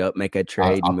might trade up, make a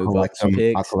trade, and move up some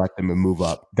picks. I'll collect them and move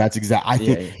up. That's exactly. I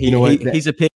think he's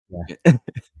a pick.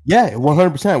 Yeah, 100%,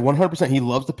 100%. He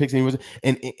loves the picks,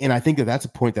 and I think that's a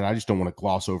point that I just don't want to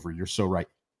gloss over. You're so right.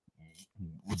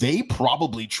 They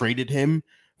probably traded him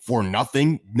for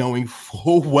nothing, knowing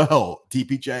full well,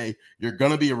 DPJ, you're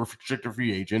gonna be a restricted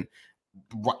free agent.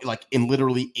 Right, like in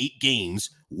literally 8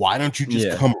 games, why don't you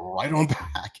just come right on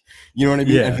back? You know what I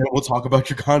mean? And then we'll talk about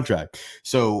your contract.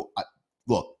 So,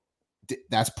 look,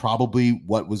 that's probably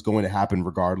what was going to happen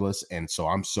regardless. And so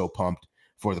I'm so pumped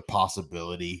for the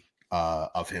possibility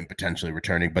of him potentially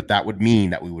returning. But that would mean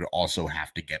that we would also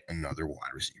have to get another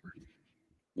wide receiver.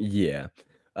 Yeah.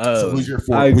 So who's your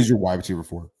wide receiver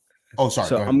for? Oh, sorry.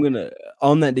 So I'm gonna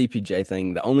on that DPJ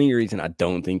thing. The only reason I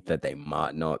don't think that they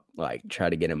might not like try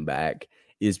to get him back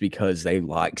is because they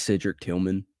like Cedric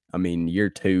Tillman. I mean, year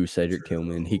 2, Cedric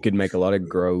Tillman. He could make a lot of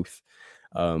growth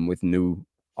with new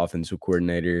offensive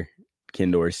coordinator Ken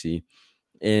Dorsey,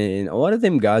 and a lot of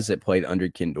them guys that played under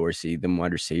Ken Dorsey, them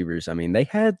wide receivers. I mean, they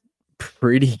had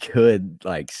pretty good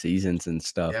like seasons and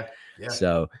stuff. Yeah.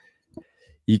 So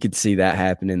you could see that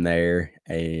happening there,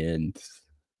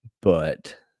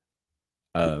 but.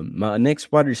 My next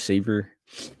wide receiver,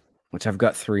 which I've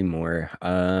got 3 more.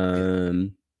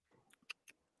 I'm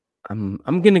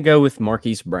gonna go with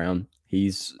Marquise Brown.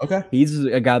 He's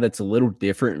a guy that's a little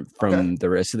different from the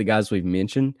rest of the guys we've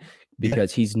mentioned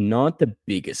because he's not the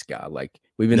biggest guy. Like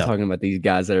we've been talking about these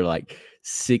guys that are like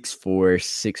 6'4",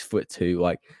 6'2".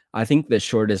 Like I think the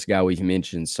shortest guy we've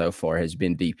mentioned so far has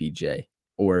been DPJ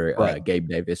or Gabe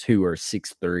Davis, who are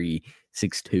 6'3",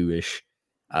 6'2"-ish.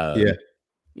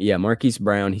 Yeah, Marquise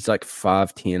Brown, he's like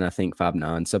 5'10", I think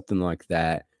 5'9", something like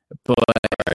that. But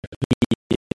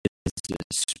he is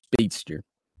a speedster.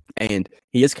 And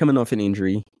he is coming off an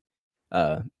injury.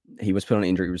 He was put on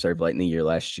injury reserve late in the year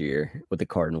last year with the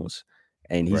Cardinals.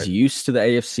 And he's used to the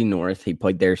AFC North. He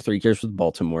played there 3 years with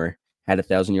Baltimore, had a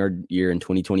 1,000-yard year in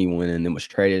 2021, and then was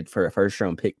traded for a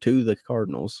first-round pick to the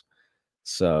Cardinals.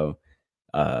 So,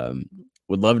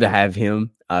 would love to have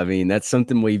him. I mean, that's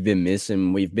something we've been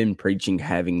missing. We've been preaching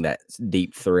having that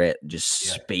deep threat, just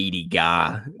speedy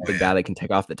guy, the guy that can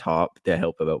take off the top to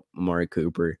help about Amari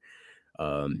Cooper.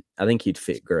 I think he'd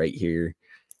fit great here.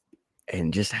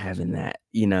 And just having that,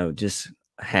 just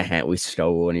we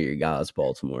stole one of your guys,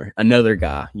 Baltimore. Another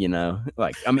guy,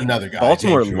 like I mean, another guy.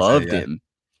 Baltimore loved him.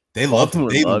 They loved him.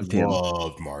 They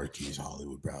loved Marquise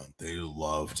Hollywood Brown. They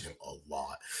loved him a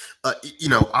lot.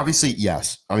 Obviously,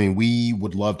 yes. I mean, we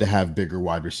would love to have bigger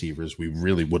wide receivers. We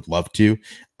really would love to.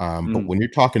 But when you're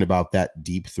talking about that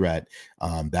deep threat,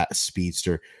 that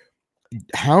speedster,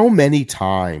 how many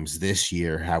times this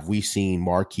year have we seen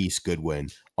Marquise Goodwin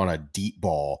on a deep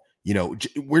ball?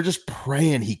 We're just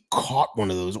praying he caught one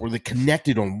of those or they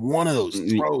connected on one of those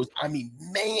throws. I mean,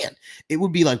 man, it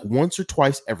would be like once or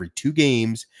twice every 2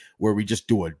 games where we just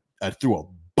threw a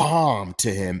bomb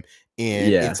to him.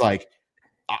 And it's like,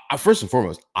 first and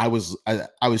foremost, I was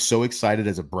so excited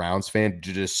as a Browns fan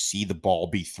to just see the ball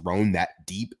be thrown that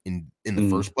deep in the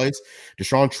first place.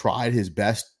 Deshaun tried his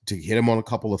best to hit him on a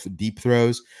couple of deep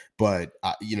throws, but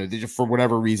they just, for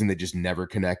whatever reason, they just never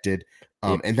connected.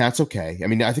 And that's okay. I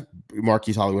mean, I think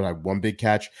Marquise Hollywood had 1 big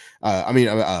catch.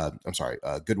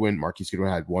 Goodwin, Marquise Goodwin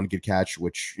had 1 good catch,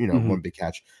 which, 1 big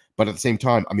catch. But at the same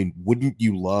time, I mean, wouldn't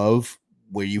you love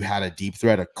where you had a deep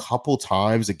threat a couple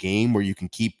times a game where you can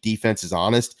keep defenses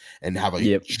honest and have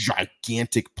a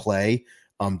gigantic play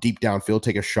deep downfield,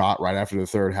 take a shot right after the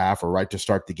third half or right to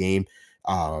start the game?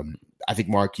 I think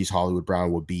Marquise Hollywood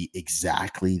Brown would be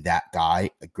exactly that guy.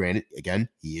 Granted, again,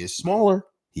 he is smaller.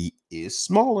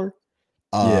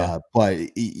 But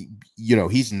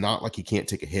he's not like he can't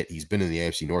take a hit. He's been in the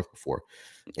AFC North before,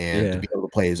 and to be able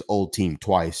to play his old team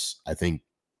twice, I think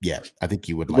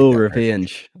you would like a little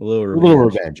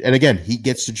revenge. And again, he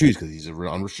gets to choose because he's an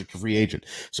unrestricted free agent,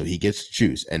 so he gets to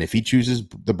choose. And if he chooses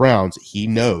the Browns, he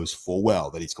knows full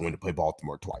well that he's going to play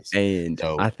Baltimore twice. And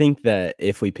so, I think that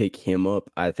if we pick him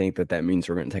up, I think that means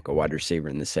we're going to take a wide receiver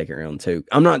in the second round too.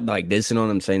 I'm not like dissing on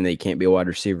him saying that he can't be a wide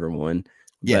receiver 1.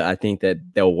 But I think that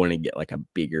they'll want to get like a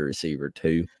bigger receiver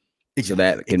too. So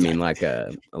that could mean like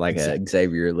a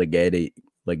Xavier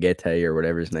Legette or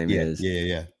whatever his name is.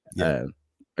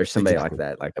 Or somebody like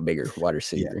that, like a bigger wide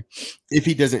receiver. Yeah. If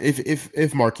he doesn't,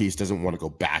 if Marquise doesn't want to go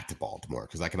back to Baltimore,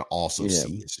 because I can also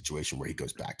see a situation where he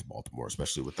goes back to Baltimore,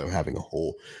 especially with them having a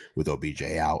hole with OBJ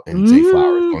out and Zay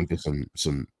Flowers going through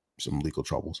some legal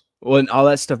troubles. Well, and all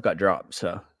that stuff got dropped.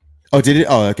 So. Oh, did it?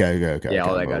 Oh, okay. Yeah,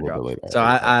 all that got dropped. So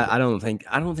I don't think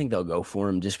they'll go for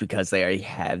him just because they already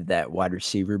have that wide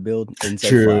receiver build in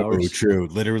Zay Flowers. True.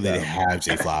 Literally, they have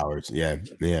Zay Flowers. Yeah.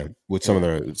 With some of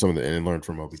the and learned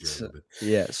from OBJ.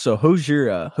 So who's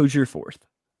your fourth?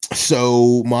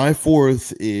 So my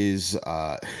fourth is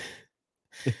man.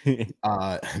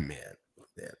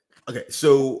 Okay,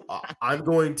 so I'm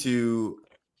going to.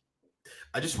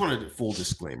 I just wanted a full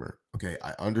disclaimer. Okay,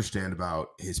 I understand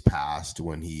about his past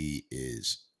when he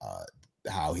is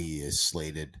how he is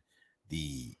slated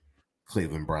the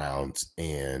Cleveland Browns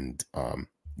and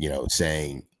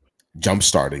saying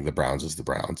jump-starting the Browns as the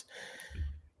Browns.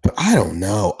 But I don't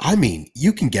know. I mean,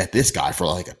 you can get this guy for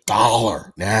like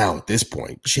 $1 now at this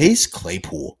point. Chase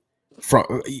Claypool from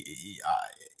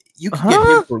you can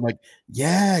get him for like,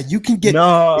 you can get.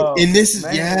 No, and this is,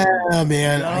 man.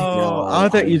 No, I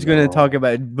thought you was going to talk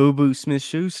about Boo Boo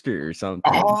Smith-Schuster or something.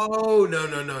 Oh, no.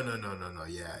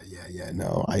 Yeah.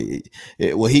 No,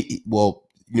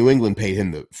 New England paid him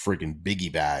the freaking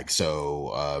biggie bag.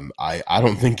 So I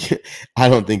don't think he's. I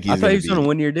thought he was on a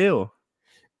 1-year deal.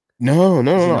 No.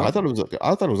 I thought it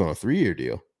was on a 3-year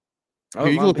deal. Oh,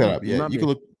 you can look that up. Yeah, you can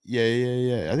look.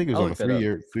 Yeah. I think it was on a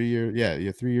 3-year,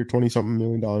 3-year, $20-something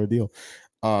million deal.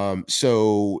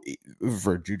 So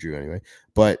for Juju anyway,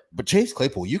 but Chase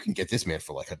Claypool, you can get this man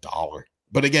for like $1.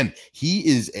 But again, he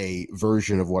is a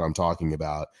version of what I'm talking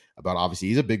about. Obviously,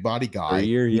 he's a big body guy. 3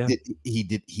 year, yeah.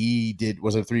 He did.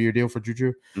 Was it a 3-year deal for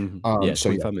Juju? Mm-hmm. Yeah,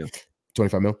 25 mil.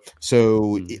 25 mil.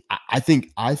 So I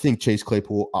think Chase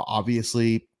Claypool,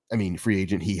 obviously. I mean, free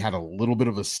agent. He had a little bit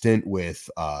of a stint with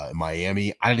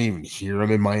Miami. I didn't even hear him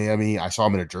in Miami. I saw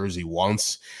him in a jersey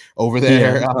once over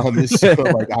there. So,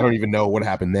 I don't even know what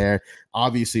happened there.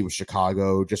 Obviously, with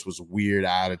Chicago, just was weird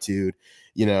attitude.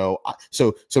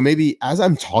 So maybe as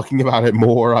I'm talking about it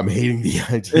more, I'm hating the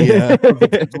idea of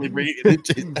potentially bringing in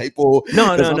Chase Claypool.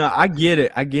 No. I get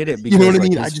it. Because, you know what I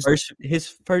mean? His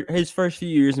first few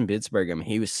years in Pittsburgh, I mean,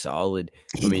 he was solid.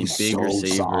 Big receiver.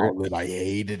 Solid. I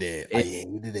hated it.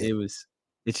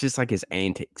 It's just like his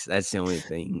antics. That's the only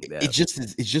thing. It's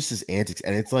just his antics,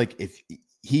 and it's like if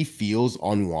he feels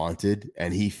unwanted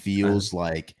and he feels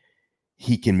like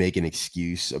he can make an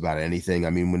excuse about anything. I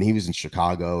mean, when he was in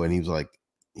Chicago and he's like,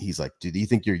 do you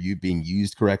think you're being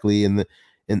used correctly? And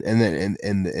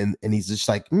he's just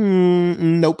like,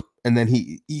 nope. And then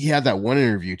he had that one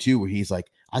interview too, where he's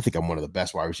like, I think I'm one of the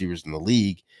best wide receivers in the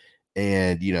league.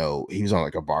 And, he was on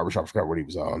like a barbershop. I forgot what he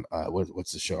was on.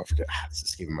 What's the show? I forget. It's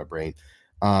escaping my brain.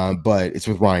 But it's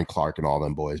with Ryan Clark and all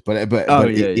them boys, but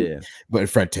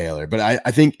Fred Taylor. But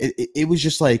I think it was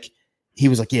just like, he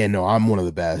was like, yeah, no, I'm one of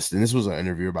the best. And this was an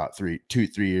interview about 3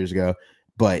 years ago.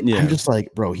 But I'm just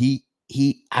like, bro,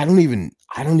 I don't even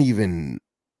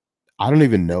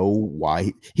know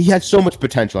why he had so much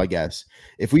potential. I guess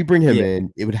if we bring him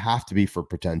in, it would have to be for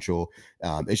potential.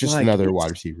 It's just another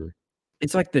wide receiver.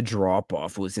 It's like the drop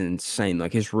off was insane.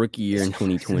 Like his rookie year in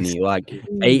 2020, like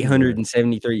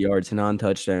 873 yards, 9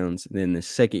 touchdowns. Then the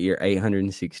second year,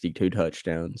 862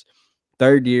 touchdowns.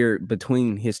 Third year,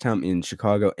 between his time in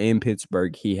Chicago and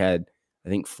Pittsburgh, he had, I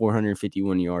think,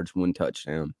 451 yards, 1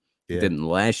 touchdown. Yeah. Then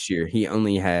last year, he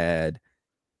only had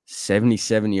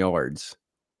 77 yards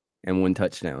and 1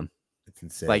 touchdown. It's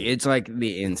insane. Like, it's like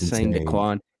the insane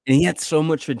decline. And he had so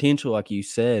much potential, like you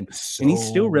said. And he's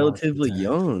still relatively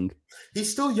young.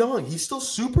 He's still young. He's still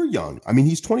super young. I mean,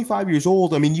 he's 25 years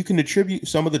old. I mean, you can attribute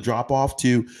some of the drop off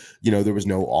to, there was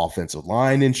no offensive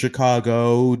line in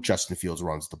Chicago. Justin Fields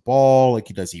runs the ball. Like,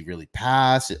 does he really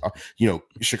pass?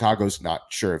 Chicago's not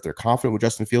sure if they're confident with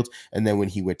Justin Fields. And then when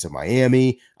he went to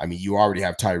Miami, I mean, you already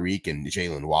have Tyreek and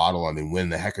Jalen Waddle. I mean, when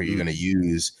the heck are you going to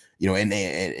use,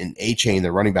 and A-Chain,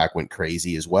 the running back, went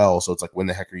crazy as well. So it's like, when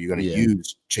the heck are you going to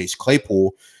use Chase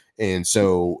Claypool? And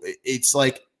so it's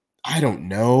like, I don't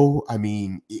know. I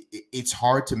mean, it's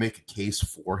hard to make a case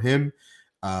for him.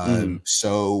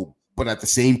 So, but at the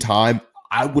same time,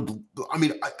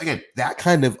 again, that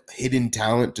kind of hidden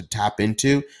talent to tap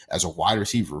into as a wide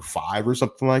receiver 5 or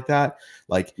something like that,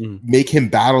 like make him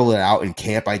battle it out in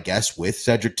camp, I guess, with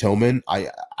Cedric Tillman. I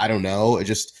don't know.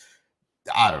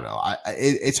 I don't know.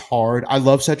 It's hard. I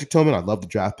love Cedric Tillman. I love the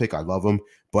draft pick. I love him.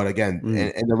 But again,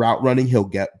 and the route running he'll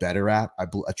get better at. I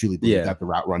truly believe that the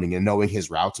route running and knowing his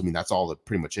routes. I mean, that's all it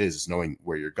pretty much is knowing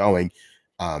where you're going.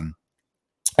 I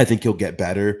think he'll get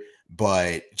better,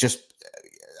 but just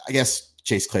I guess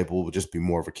Chase Claypool will just be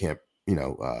more of a camp,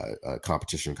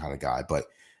 competition kind of guy. But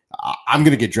I'm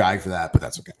gonna get dragged for that, but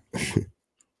that's okay.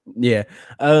 Yeah,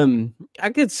 I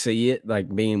could see it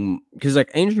like being because like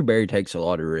Andrew Berry takes a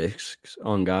lot of risks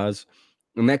on guys,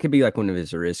 and that could be like one of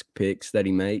his risk picks that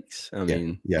he makes. I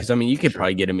mean, because you could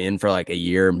probably get him in for like a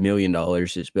year, $1 million,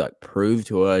 just be like, prove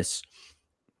to us,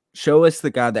 show us the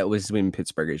guy that was in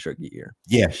Pittsburgh's rookie year.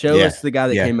 Yeah, show us the guy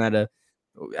that came out of.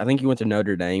 I think he went to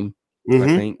Notre Dame. I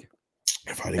think.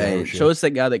 And show us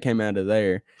that guy that came out of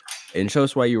there, and show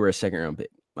us why you were a second-round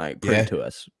pick. Like, prove to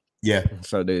us. Yeah.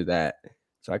 So do that.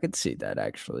 So I could see that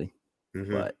actually,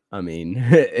 but I mean,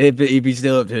 if he's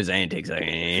still up to his antics, like,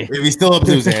 if he's still up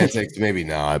to his antics, maybe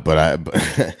not. But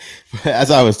as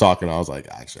I was talking, I was like,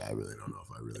 actually, I really don't know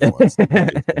if I really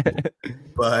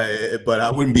want. But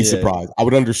I wouldn't be surprised. I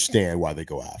would understand why they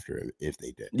go after him if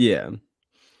they did. Yeah.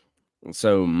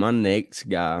 So my next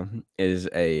guy is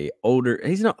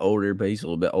he's not older, but he's a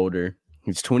little bit older.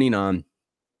 He's 29,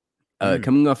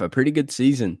 coming off a pretty good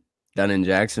season down in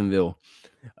Jacksonville.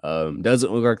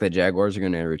 Doesn't look like the Jaguars are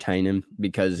going to retain him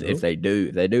because if they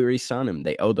do re-sign him,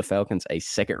 they owe the Falcons a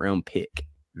second-round pick.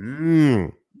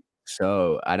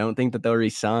 So I don't think that they'll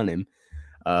re-sign him.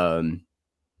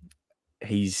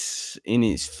 He's in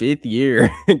his 5th year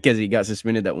because he got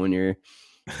suspended that 1 year.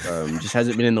 Just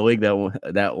hasn't been in the league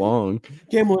that long.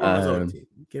 Gamble on his own team.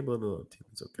 Gamble on his own team.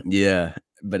 It's okay. Yeah,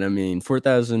 but I mean,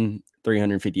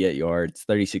 4,358 yards,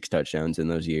 36 touchdowns in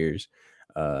those years.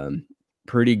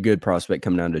 Pretty good prospect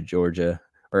coming down to Georgia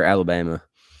or Alabama.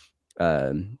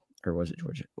 Or was it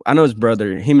Georgia? I know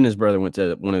him and his brother went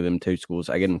to one of them 2 schools.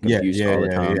 I get them confused all the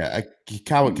time. Yeah.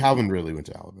 Calvin really went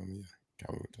to Alabama.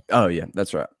 Yeah. Oh, yeah,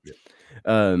 that's right. Yeah.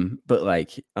 But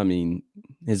like, I mean,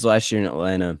 his last year in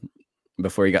Atlanta,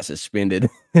 before he got suspended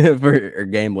for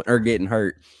gambling or getting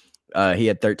hurt, he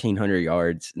had 1,300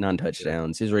 yards, 9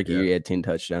 touchdowns. His rookie year, he had 10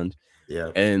 touchdowns. Yeah.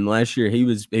 And last year he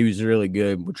was really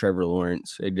good with Trevor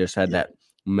Lawrence. He just had that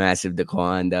massive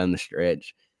decline down the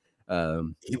stretch.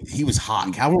 He was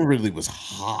hot. Calvin Ridley was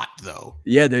hot though.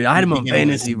 Yeah, dude, I had him on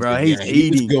fantasy, bro. He's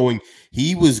eating.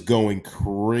 He was going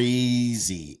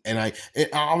crazy. And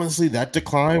honestly, that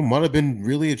decline might have been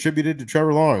really attributed to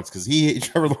Trevor Lawrence because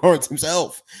Trevor Lawrence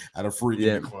himself had a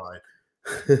freaking decline.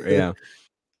 Yeah.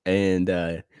 And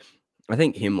I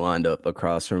think him lined up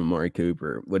across from Amari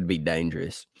Cooper would be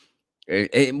dangerous.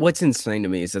 What's insane to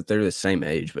me is that they're the same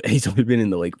age, but he's only been in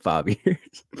the league 5 years,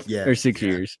 or 6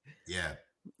 years. Yeah.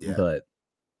 But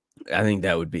I think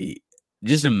that would be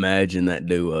just imagine that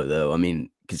duo, though. I mean,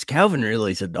 because Calvin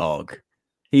Ridley's a dog.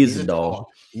 He's a dog.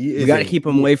 You got to keep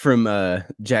him away from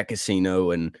Jack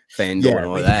Casino and FanDuel and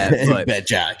all that. But Bet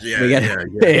Jack,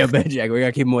 Bet Jack. We got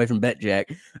to keep him away from Bet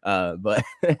Jack. But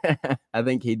I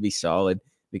think he'd be solid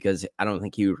because I don't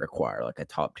think he would require like a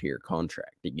top tier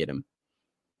contract to get him.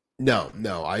 No,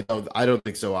 I don't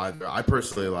think so either. I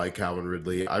personally like Calvin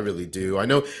Ridley. I really do. I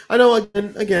know.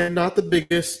 Again, not the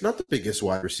biggest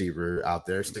wide receiver out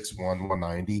there, 6'1",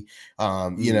 190.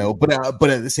 But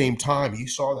at the same time, you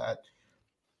saw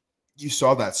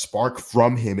that spark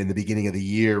from him in the beginning of the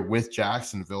year with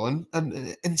Jacksonville,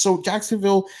 and so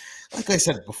Jacksonville, like I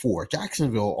said before,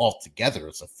 Jacksonville altogether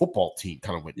as a football team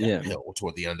kind of went downhill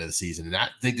toward the end of the season,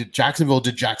 and Jacksonville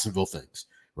did Jacksonville things.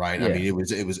 Right. Yeah. I mean, it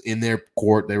was in their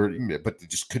court. But they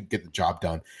just couldn't get the job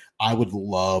done. I would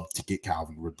love to get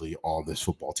Calvin Ridley on this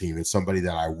football team. It's somebody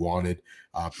that I wanted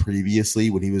previously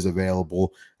when he was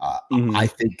available. I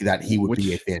think that he would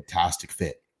be a fantastic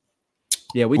fit.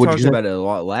 Yeah, we talked about it a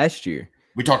lot last year.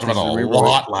 We talked about it a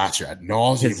lot last year, ad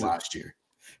nauseum last year.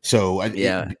 So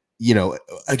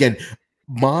again,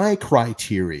 my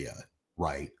criteria,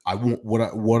 right? I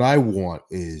want what I want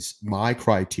is my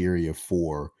criteria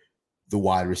for the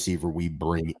wide receiver we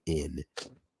bring in.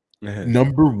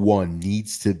 Number one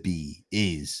needs to be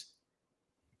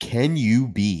can you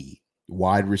be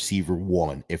wide receiver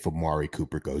 1 if Amari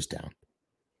Cooper goes down?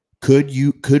 Could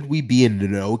we be in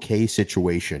an okay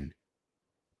situation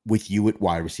with you at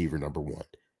wide receiver number 1?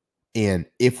 And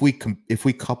if we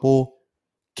couple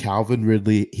Calvin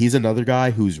Ridley, he's another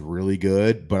guy who's really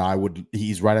good, but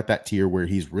he's right at that tier where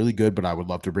he's really good, but I would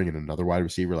love to bring in another wide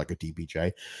receiver like a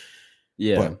DPJ.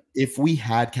 Yeah. But if we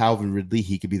had Calvin Ridley,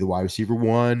 he could be the wide receiver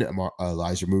 1.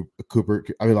 Elijah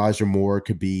Moore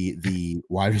could be the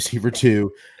wide receiver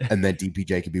 2, and then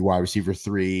DPJ could be wide receiver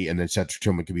 3, and then Cedric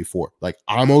Tillman could be 4. Like,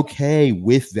 I'm okay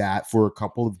with that for a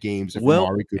couple of games.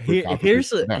 Here's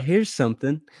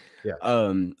something. Yeah.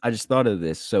 I just thought of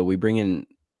this. So we bring in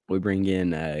we bring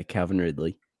in Calvin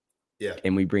Ridley. Yeah.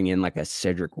 And we bring in like a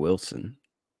Cedric Wilson.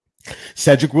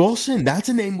 Cedric Wilson, that's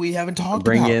a name we haven't talked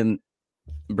about.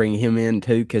 Bring him in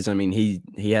too, because I mean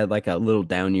he had like a little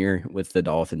down year with the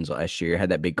Dolphins last year. Had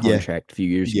that big contract a few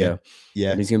years ago. Yeah,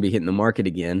 and he's gonna be hitting the market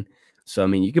again. So I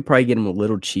mean, you could probably get him a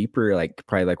little cheaper, like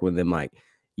probably like one of them like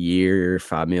year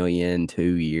 $5 million, 2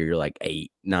 year like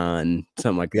 8, 9,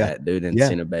 something like that, dude.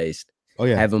 Incentive based. Oh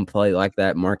yeah, have him play like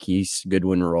that Marquise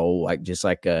Goodwin role, like just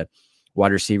like a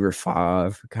wide receiver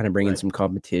 5, kind of bringing some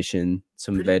competition,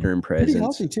 some veteran presence. Pretty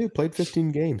healthy too. Played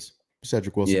 15 games.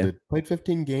 Cedric Wilson did. Played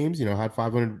 15 games, had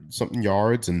 500 something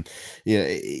yards. And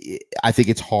I think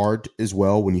it's hard as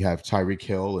well when you have Tyreek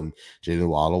Hill and Jalen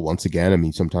Waddle. Once again, I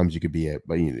mean, sometimes you could be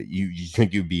you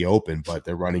think you'd be open, but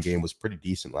their running game was pretty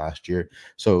decent last year.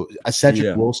 So a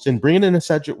Cedric Wilson, bringing in a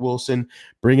Cedric Wilson,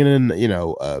 bringing in,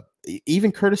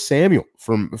 even Curtis Samuel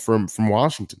from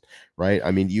Washington, right?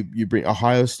 I mean, you bring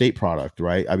Ohio State product,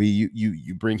 right? I mean,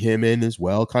 you bring him in as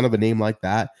well, kind of a name like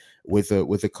that. With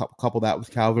a couple that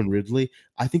with Calvin Ridley,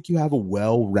 I think you have a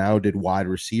well-rounded wide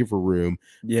receiver room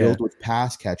filled with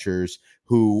pass catchers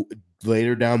who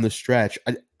later down the stretch,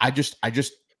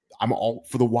 I'm all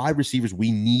for the wide receivers.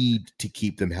 We need to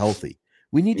keep them healthy.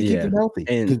 We need to keep them healthy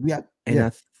because we have.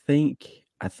 And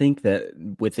I think that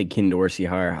with the Ken Dorsey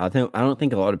hire, I don't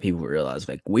think a lot of people realize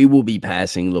like we will be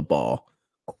passing the ball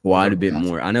quite a bit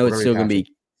more. I know it's still going to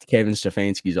be Kevin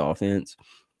Stefanski's offense,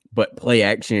 but play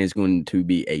action is going to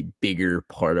be a bigger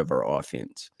part of our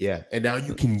offense. Yeah, and now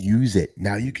you can use it.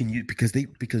 Now you can use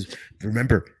because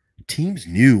remember, teams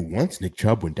knew once Nick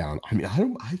Chubb went down. I mean,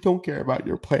 I don't care about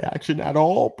your play action at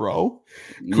all, bro.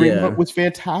 Kareem Hunt was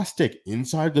fantastic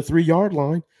inside the 3-yard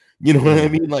line. You know what I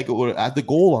mean? Like at the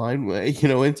goal line,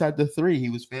 inside the 3, he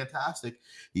was fantastic.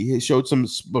 He showed some,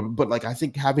 but like I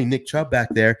think having Nick Chubb back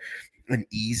there and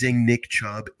easing Nick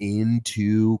Chubb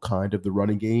into kind of the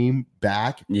running game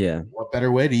back. Yeah. What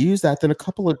better way to use that than a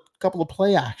couple of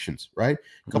play actions, right?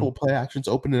 A couple of play actions,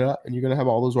 open it up, and you're going to have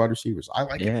all those wide receivers. I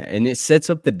like it. Yeah, and it sets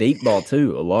up the deep ball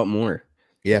too a lot more.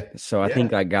 Yeah. So I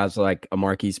think like guys like a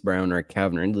Marquise Brown or a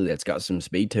Calvin Ridley that's got some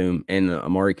speed to him, and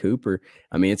Amari Cooper,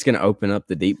 I mean, it's going to open up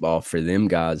the deep ball for them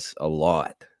guys a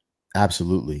lot.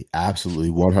 Absolutely,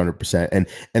 100%.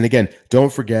 And again,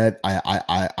 don't forget,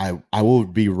 I will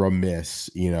be remiss.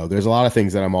 There's a lot of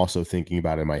things that I'm also thinking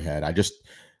about in my head.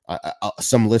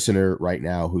 Some listener right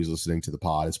now who's listening to the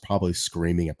pod is probably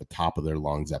screaming at the top of their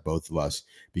lungs at both of us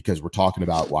because we're talking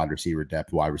about wide receiver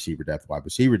depth,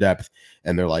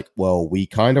 and they're like, well, we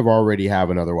kind of already have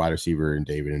another wide receiver in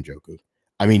David Njoku.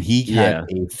 I mean, he had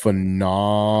a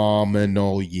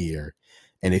phenomenal year,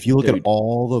 and if you look at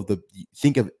all of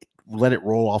let it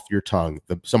roll off your tongue,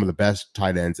 some of the best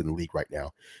tight ends in the league right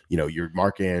now. Your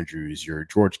Mark Andrews, your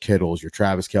George Kittles, your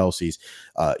Travis Kelce's,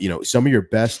 some of your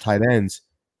best tight ends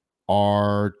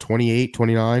are 28,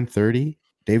 29, 30.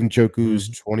 David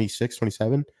Njoku's 26,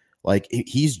 27. Like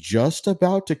he's just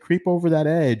about to creep over that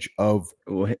edge of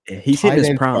he's hitting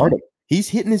his prime. Starting. He's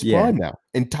hitting his prime now.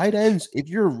 And tight ends, if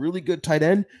you're a really good tight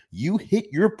end, you hit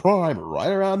your prime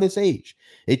right around this age.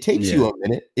 It takes you a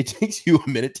minute. It takes you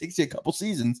a couple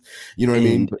seasons. You know what I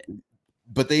mean?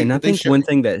 But I think one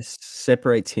thing that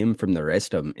separates him from the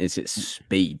rest of them is his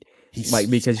speed.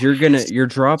 Because you're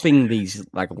dropping these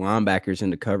like linebackers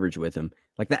into coverage with him.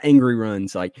 Like the angry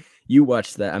runs, like you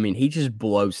watch that. I mean, he just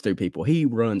blows through people. He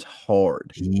runs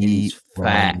hard. He's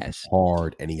fast.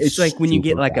 Hard. And it's like when you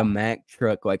get like a Mack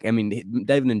truck, like, I mean,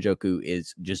 David Njoku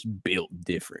is just built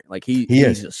different. Like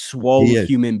he's a swole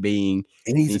human being.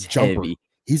 And he's a jumper. Heavy.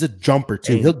 He's a jumper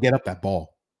too. He'll get up that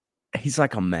ball. He's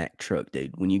like a Mack truck,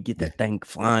 dude. When you get that thing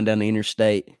flying down the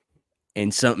interstate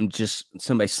and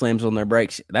somebody slams on their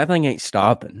brakes, that thing ain't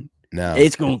stopping. No,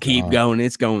 it's gonna keep going.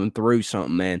 It's going through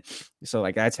something, man. So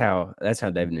like that's how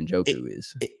David Njoku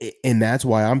is, and that's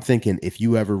why I'm thinking if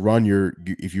you run your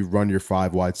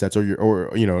 5 wide sets you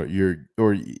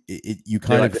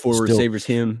kind of like 4 receivers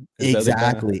him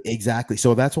exactly.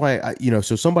 So that's why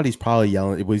so somebody's probably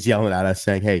yelling at us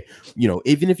saying, hey,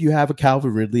 even if you have a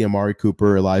Calvin Ridley, Amari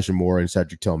Cooper, Elijah Moore, and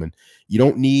Cedric Tillman, you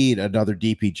don't need another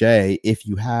DPJ if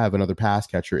you have another pass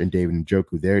catcher in David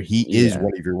Njoku. There, he is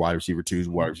one of your wide receiver 2s,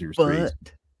 wide receiver 3s.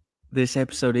 But this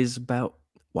episode is about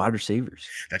wide receivers.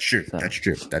 That's true. So That's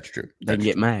true. They can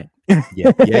get mad.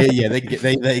 Yeah. They can get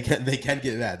mad.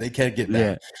 They can get mad.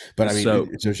 Yeah. But I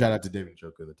mean, so shout out to David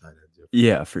Njoku, the tight end.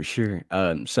 Yeah, for sure.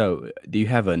 So do you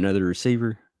have another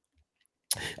receiver?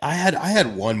 I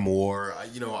had one more. I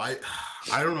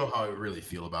don't know how I really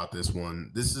feel about this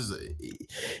one. This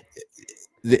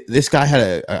guy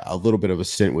had a little bit of a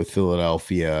stint with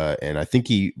Philadelphia, and I think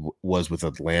he was with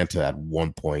Atlanta at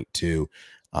one point too.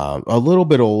 A little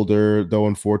bit older, though,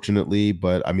 unfortunately,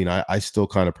 but I mean, I still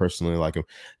kind of personally like him.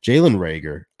 Jalen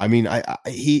Rager. I mean,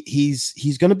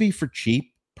 he's going to be for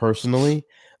cheap, personally.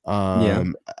 Yeah.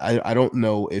 I don't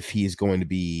know if he's going to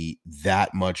be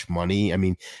that much money. I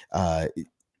mean,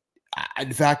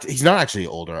 in fact, he's not actually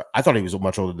older. I thought he was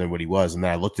much older than what he was, and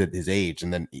then I looked at his age,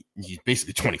 and then he's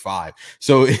basically 25.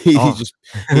 So he's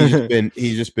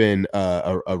just been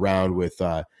around with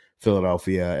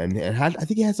Philadelphia, and I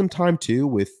think he had some time too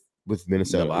with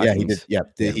Minnesota. Yeah, he did. Yeah,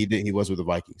 he did. He was with the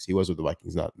Vikings. He was with the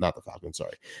Vikings, not the Falcons.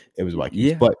 Sorry, it was Vikings.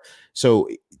 Yeah. But so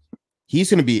he's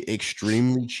going to be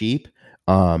extremely cheap.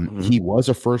 He was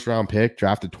a first round pick,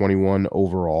 drafted 21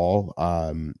 overall.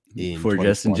 For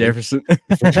Justin Jefferson.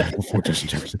 for Justin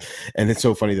Jefferson. And it's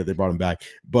so funny that they brought him back.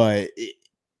 But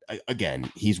again,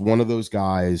 he's one of those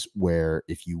guys where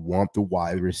if you want the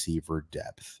wide receiver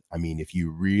depth, I mean, if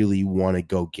you really want to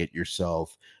go get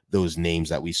yourself those names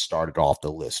that we started off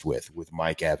the list with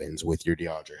Mike Evans, with your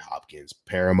DeAndre Hopkins,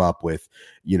 pair him up with,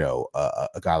 a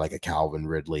guy like a Calvin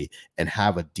Ridley, and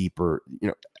have a deeper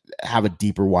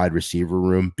wide receiver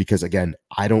room, because again,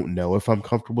 I don't know if I'm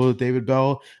comfortable with David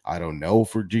Bell. I don't know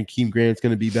if Jakeem Grant's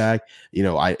going to be back.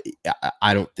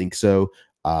 I don't think so.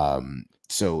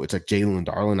 So it's like Jalen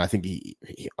Darlin. I think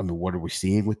I mean, what are we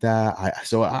seeing with that?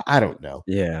 I don't know.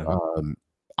 Yeah.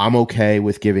 I'm okay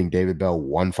with giving David Bell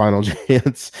one final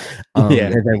chance. And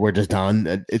then we're just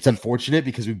done. It's unfortunate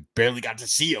because we barely got to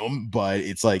see him, but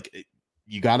it's like,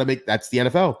 you got to that's the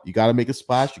NFL. You got to make a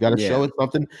splash. You got to show us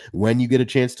something when you get a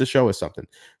chance to show us something.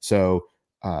 So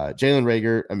Jalen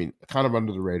Rager, I mean, kind of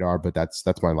under the radar, but that's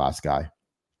my last guy.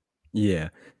 Yeah.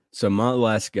 So my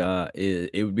last guy,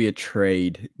 it would be a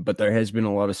trade, but there has been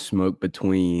a lot of smoke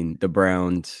between the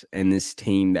Browns and this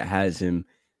team that has him.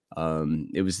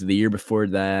 It was the year before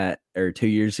that, or 2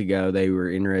 years ago, they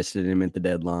were interested in him at the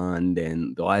deadline,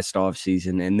 and the last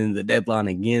offseason, and then the deadline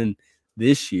again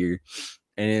this year.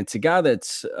 And it's a guy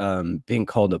that's been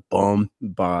called a bum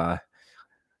by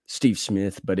Steve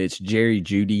Smith, but it's Jerry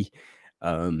Jeudy.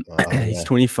 He's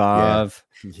 25.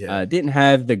 Yeah. Didn't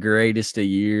have the greatest of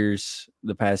years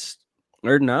the past,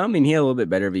 or no, I mean, he had a little bit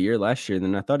better of a year last year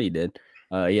than I thought he did.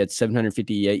 He had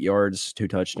 758 yards, 2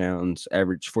 touchdowns,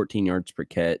 average 14 yards per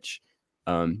catch.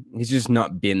 He's just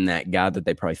not been that guy that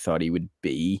they probably thought he would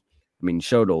be. I mean,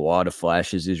 showed a lot of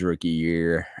flashes his rookie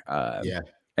year.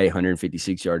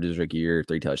 856 yards his rookie year,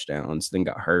 3 touchdowns, then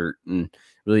got hurt and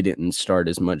really didn't start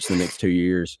as much the next 2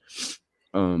 years.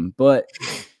 But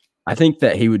I think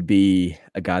that he would be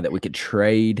a guy that we could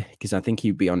trade, because I think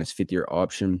he'd be on his 5th-year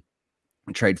option.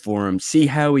 Trade for him, see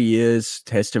how he is,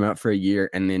 test him out for a year,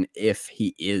 and then if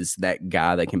he is that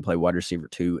guy that can play wide receiver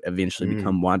 2, eventually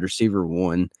become wide receiver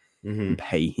 1, and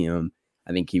pay him,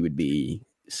 I think he would be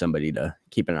somebody to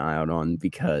keep an eye out on,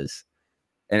 because,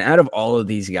 and out of all of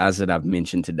these guys that I've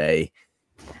mentioned today,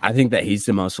 I think that he's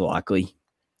the most likely.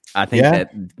 I think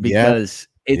that because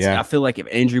I feel like if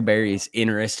Andrew Berry is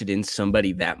interested in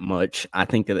somebody that much, I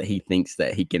think that he thinks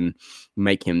that he can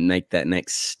make that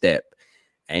next step.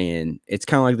 And it's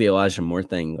kind of like the Elijah Moore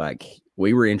thing. Like,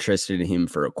 we were interested in him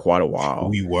for quite a while.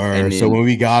 We were. And so when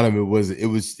we got him, it was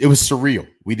surreal.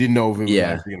 We didn't know if it was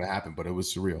actually going to happen, but it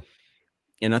was surreal.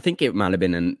 And I think it might have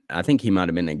been I think he might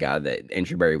have been a guy that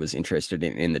Andrew Berry was interested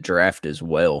in the draft as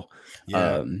well.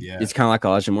 It's kind of like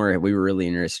Elijah Moore. We were really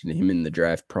interested in him in the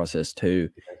draft process too,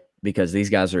 because these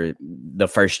guys are the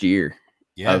first year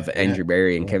of Andrew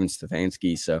Berry and Kevin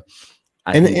Stefanski. So.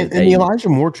 And the Elijah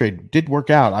Moore trade did work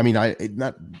out. I mean, I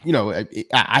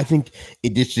think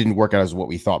it just didn't work out as what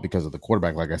we thought because of the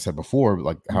quarterback, like I said before,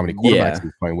 like how many quarterbacks he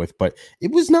was playing with. But it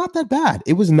was not that bad.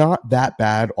 It was not that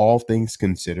bad, all things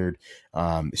considered.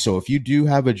 So if you do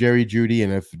have a Jerry Jeudy,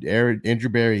 and if Andrew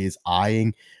Berry is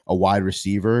eyeing a wide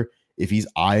receiver, if he's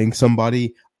eyeing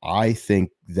somebody, I think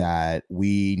that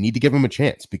we need to give him a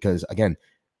chance, because, again,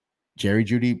 Jerry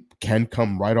Jeudy can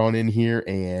come right on in here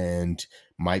and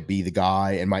might be the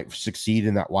guy and might succeed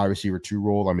in that wide receiver 2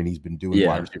 role. I mean, he's been doing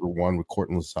wide receiver 1 with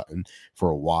Courtland Sutton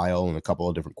for a while, and a couple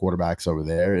of different quarterbacks over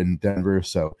there in Denver.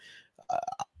 So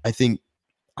I think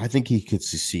he could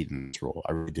succeed in this role.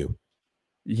 I really do.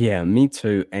 Yeah, me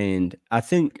too. And I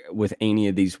think with any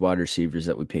of these wide receivers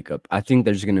that we pick up, I think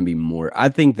there's going to be more. I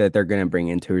think that they're going to bring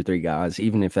in 2 or 3 guys,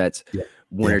 even if that's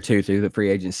 1 or 2 through the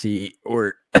free agency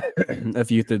or a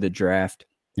few through the draft.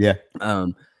 Yeah.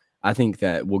 I think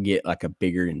that we'll get like a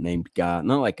bigger named guy,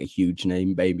 not like a huge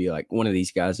name, maybe like one of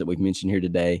these guys that we've mentioned here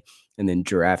today, and then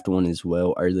draft one as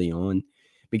well early on,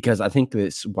 because I think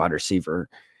this wide receiver,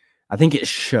 I think it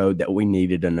showed that we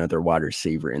needed another wide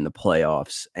receiver in the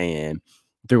playoffs and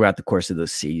throughout the course of the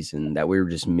season, that we were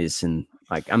just missing.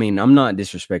 Like, I mean, I'm not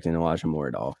disrespecting Elijah Moore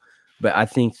at all. But I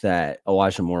think that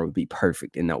Elijah Moore would be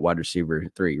perfect in that wide receiver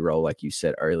 3 role, like you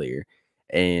said earlier.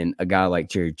 And a guy like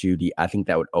Jerry Jeudy, I think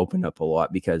that would open up a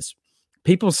lot because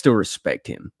people still respect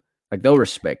him. Like, they'll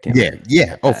respect him.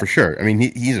 Yeah. Oh, for sure. I mean,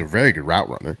 he's a very good route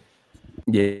runner.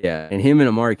 Yeah. And him and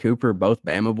Amari Cooper, both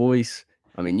Bama boys.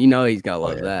 I mean, he's got to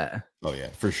love that. Oh yeah,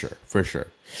 for sure.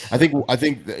 I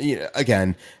think that,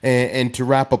 again, and to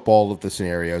wrap up all of the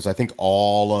scenarios, I think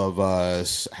all of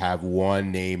us have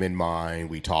one name in mind.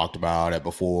 We talked about it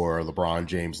before. LeBron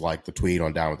James liked the tweet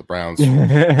on Down with the Browns.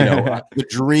 The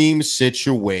dream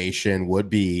situation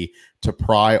would be to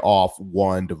pry off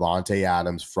one Davante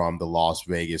Adams from the Las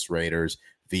Vegas Raiders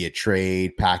via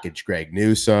trade, package Greg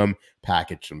Newsome,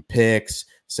 package some picks,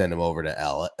 send him over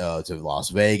to Las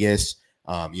Vegas.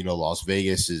 Las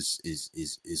Vegas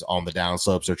is on the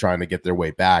downslopes. They're trying to get their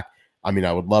way back. I mean,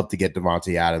 I would love to get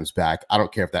Davante Adams back. I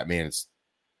don't care if that man is,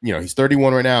 he's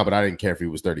 31 right now, but I didn't care if he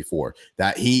was 34.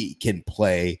 That he can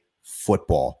play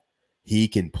football. He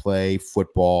can play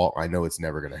football. I know it's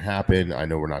never going to happen. I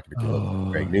know we're not going to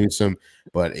kill Greg Newsome,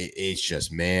 but it's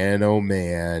just, man, oh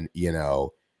man,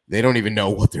 they don't even know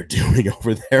what they're doing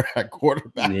over there at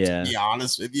quarterback, to be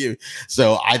honest with you.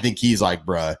 So I think he's like,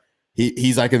 bruh,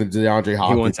 he's like in the DeAndre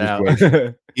Hopkins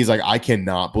situation. He's like, I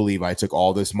cannot believe I took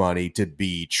all this money to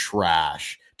be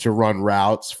trash, to run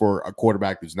routes for a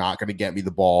quarterback who's not going to get me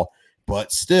the ball.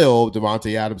 But still,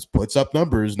 Davante Adams puts up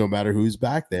numbers no matter who's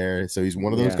back there. So he's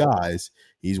one of those guys.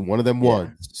 He's one of them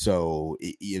ones. So,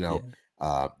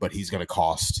 but he's going to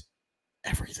cost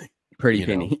everything. Pretty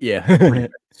penny. Yeah.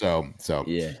 So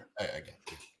yeah.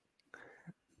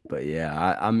 But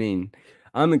yeah, I mean,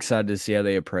 I'm excited to see how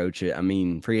they approach it. I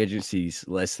mean, free agency's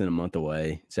less than a month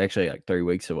away. It's actually like 3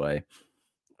 weeks away.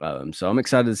 So I'm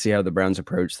excited to see how the Browns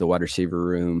approach the wide receiver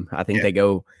room. I think they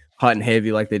go hot and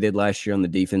heavy like they did last year on the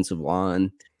defensive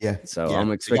line. Yeah. So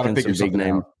I'm expecting some big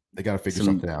name. They got to figure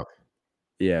something out.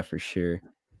 Yeah, for sure.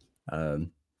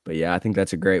 But yeah, I think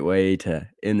that's a great way to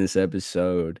end this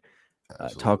episode.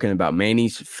 Talking about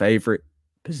Manny's favorite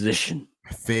position.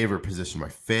 My favorite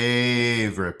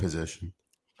position.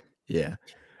 Yeah.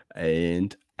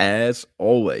 And as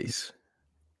always,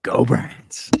 go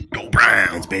Browns. Go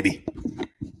Browns, baby.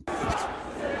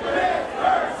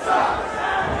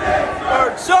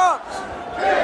 Birds up!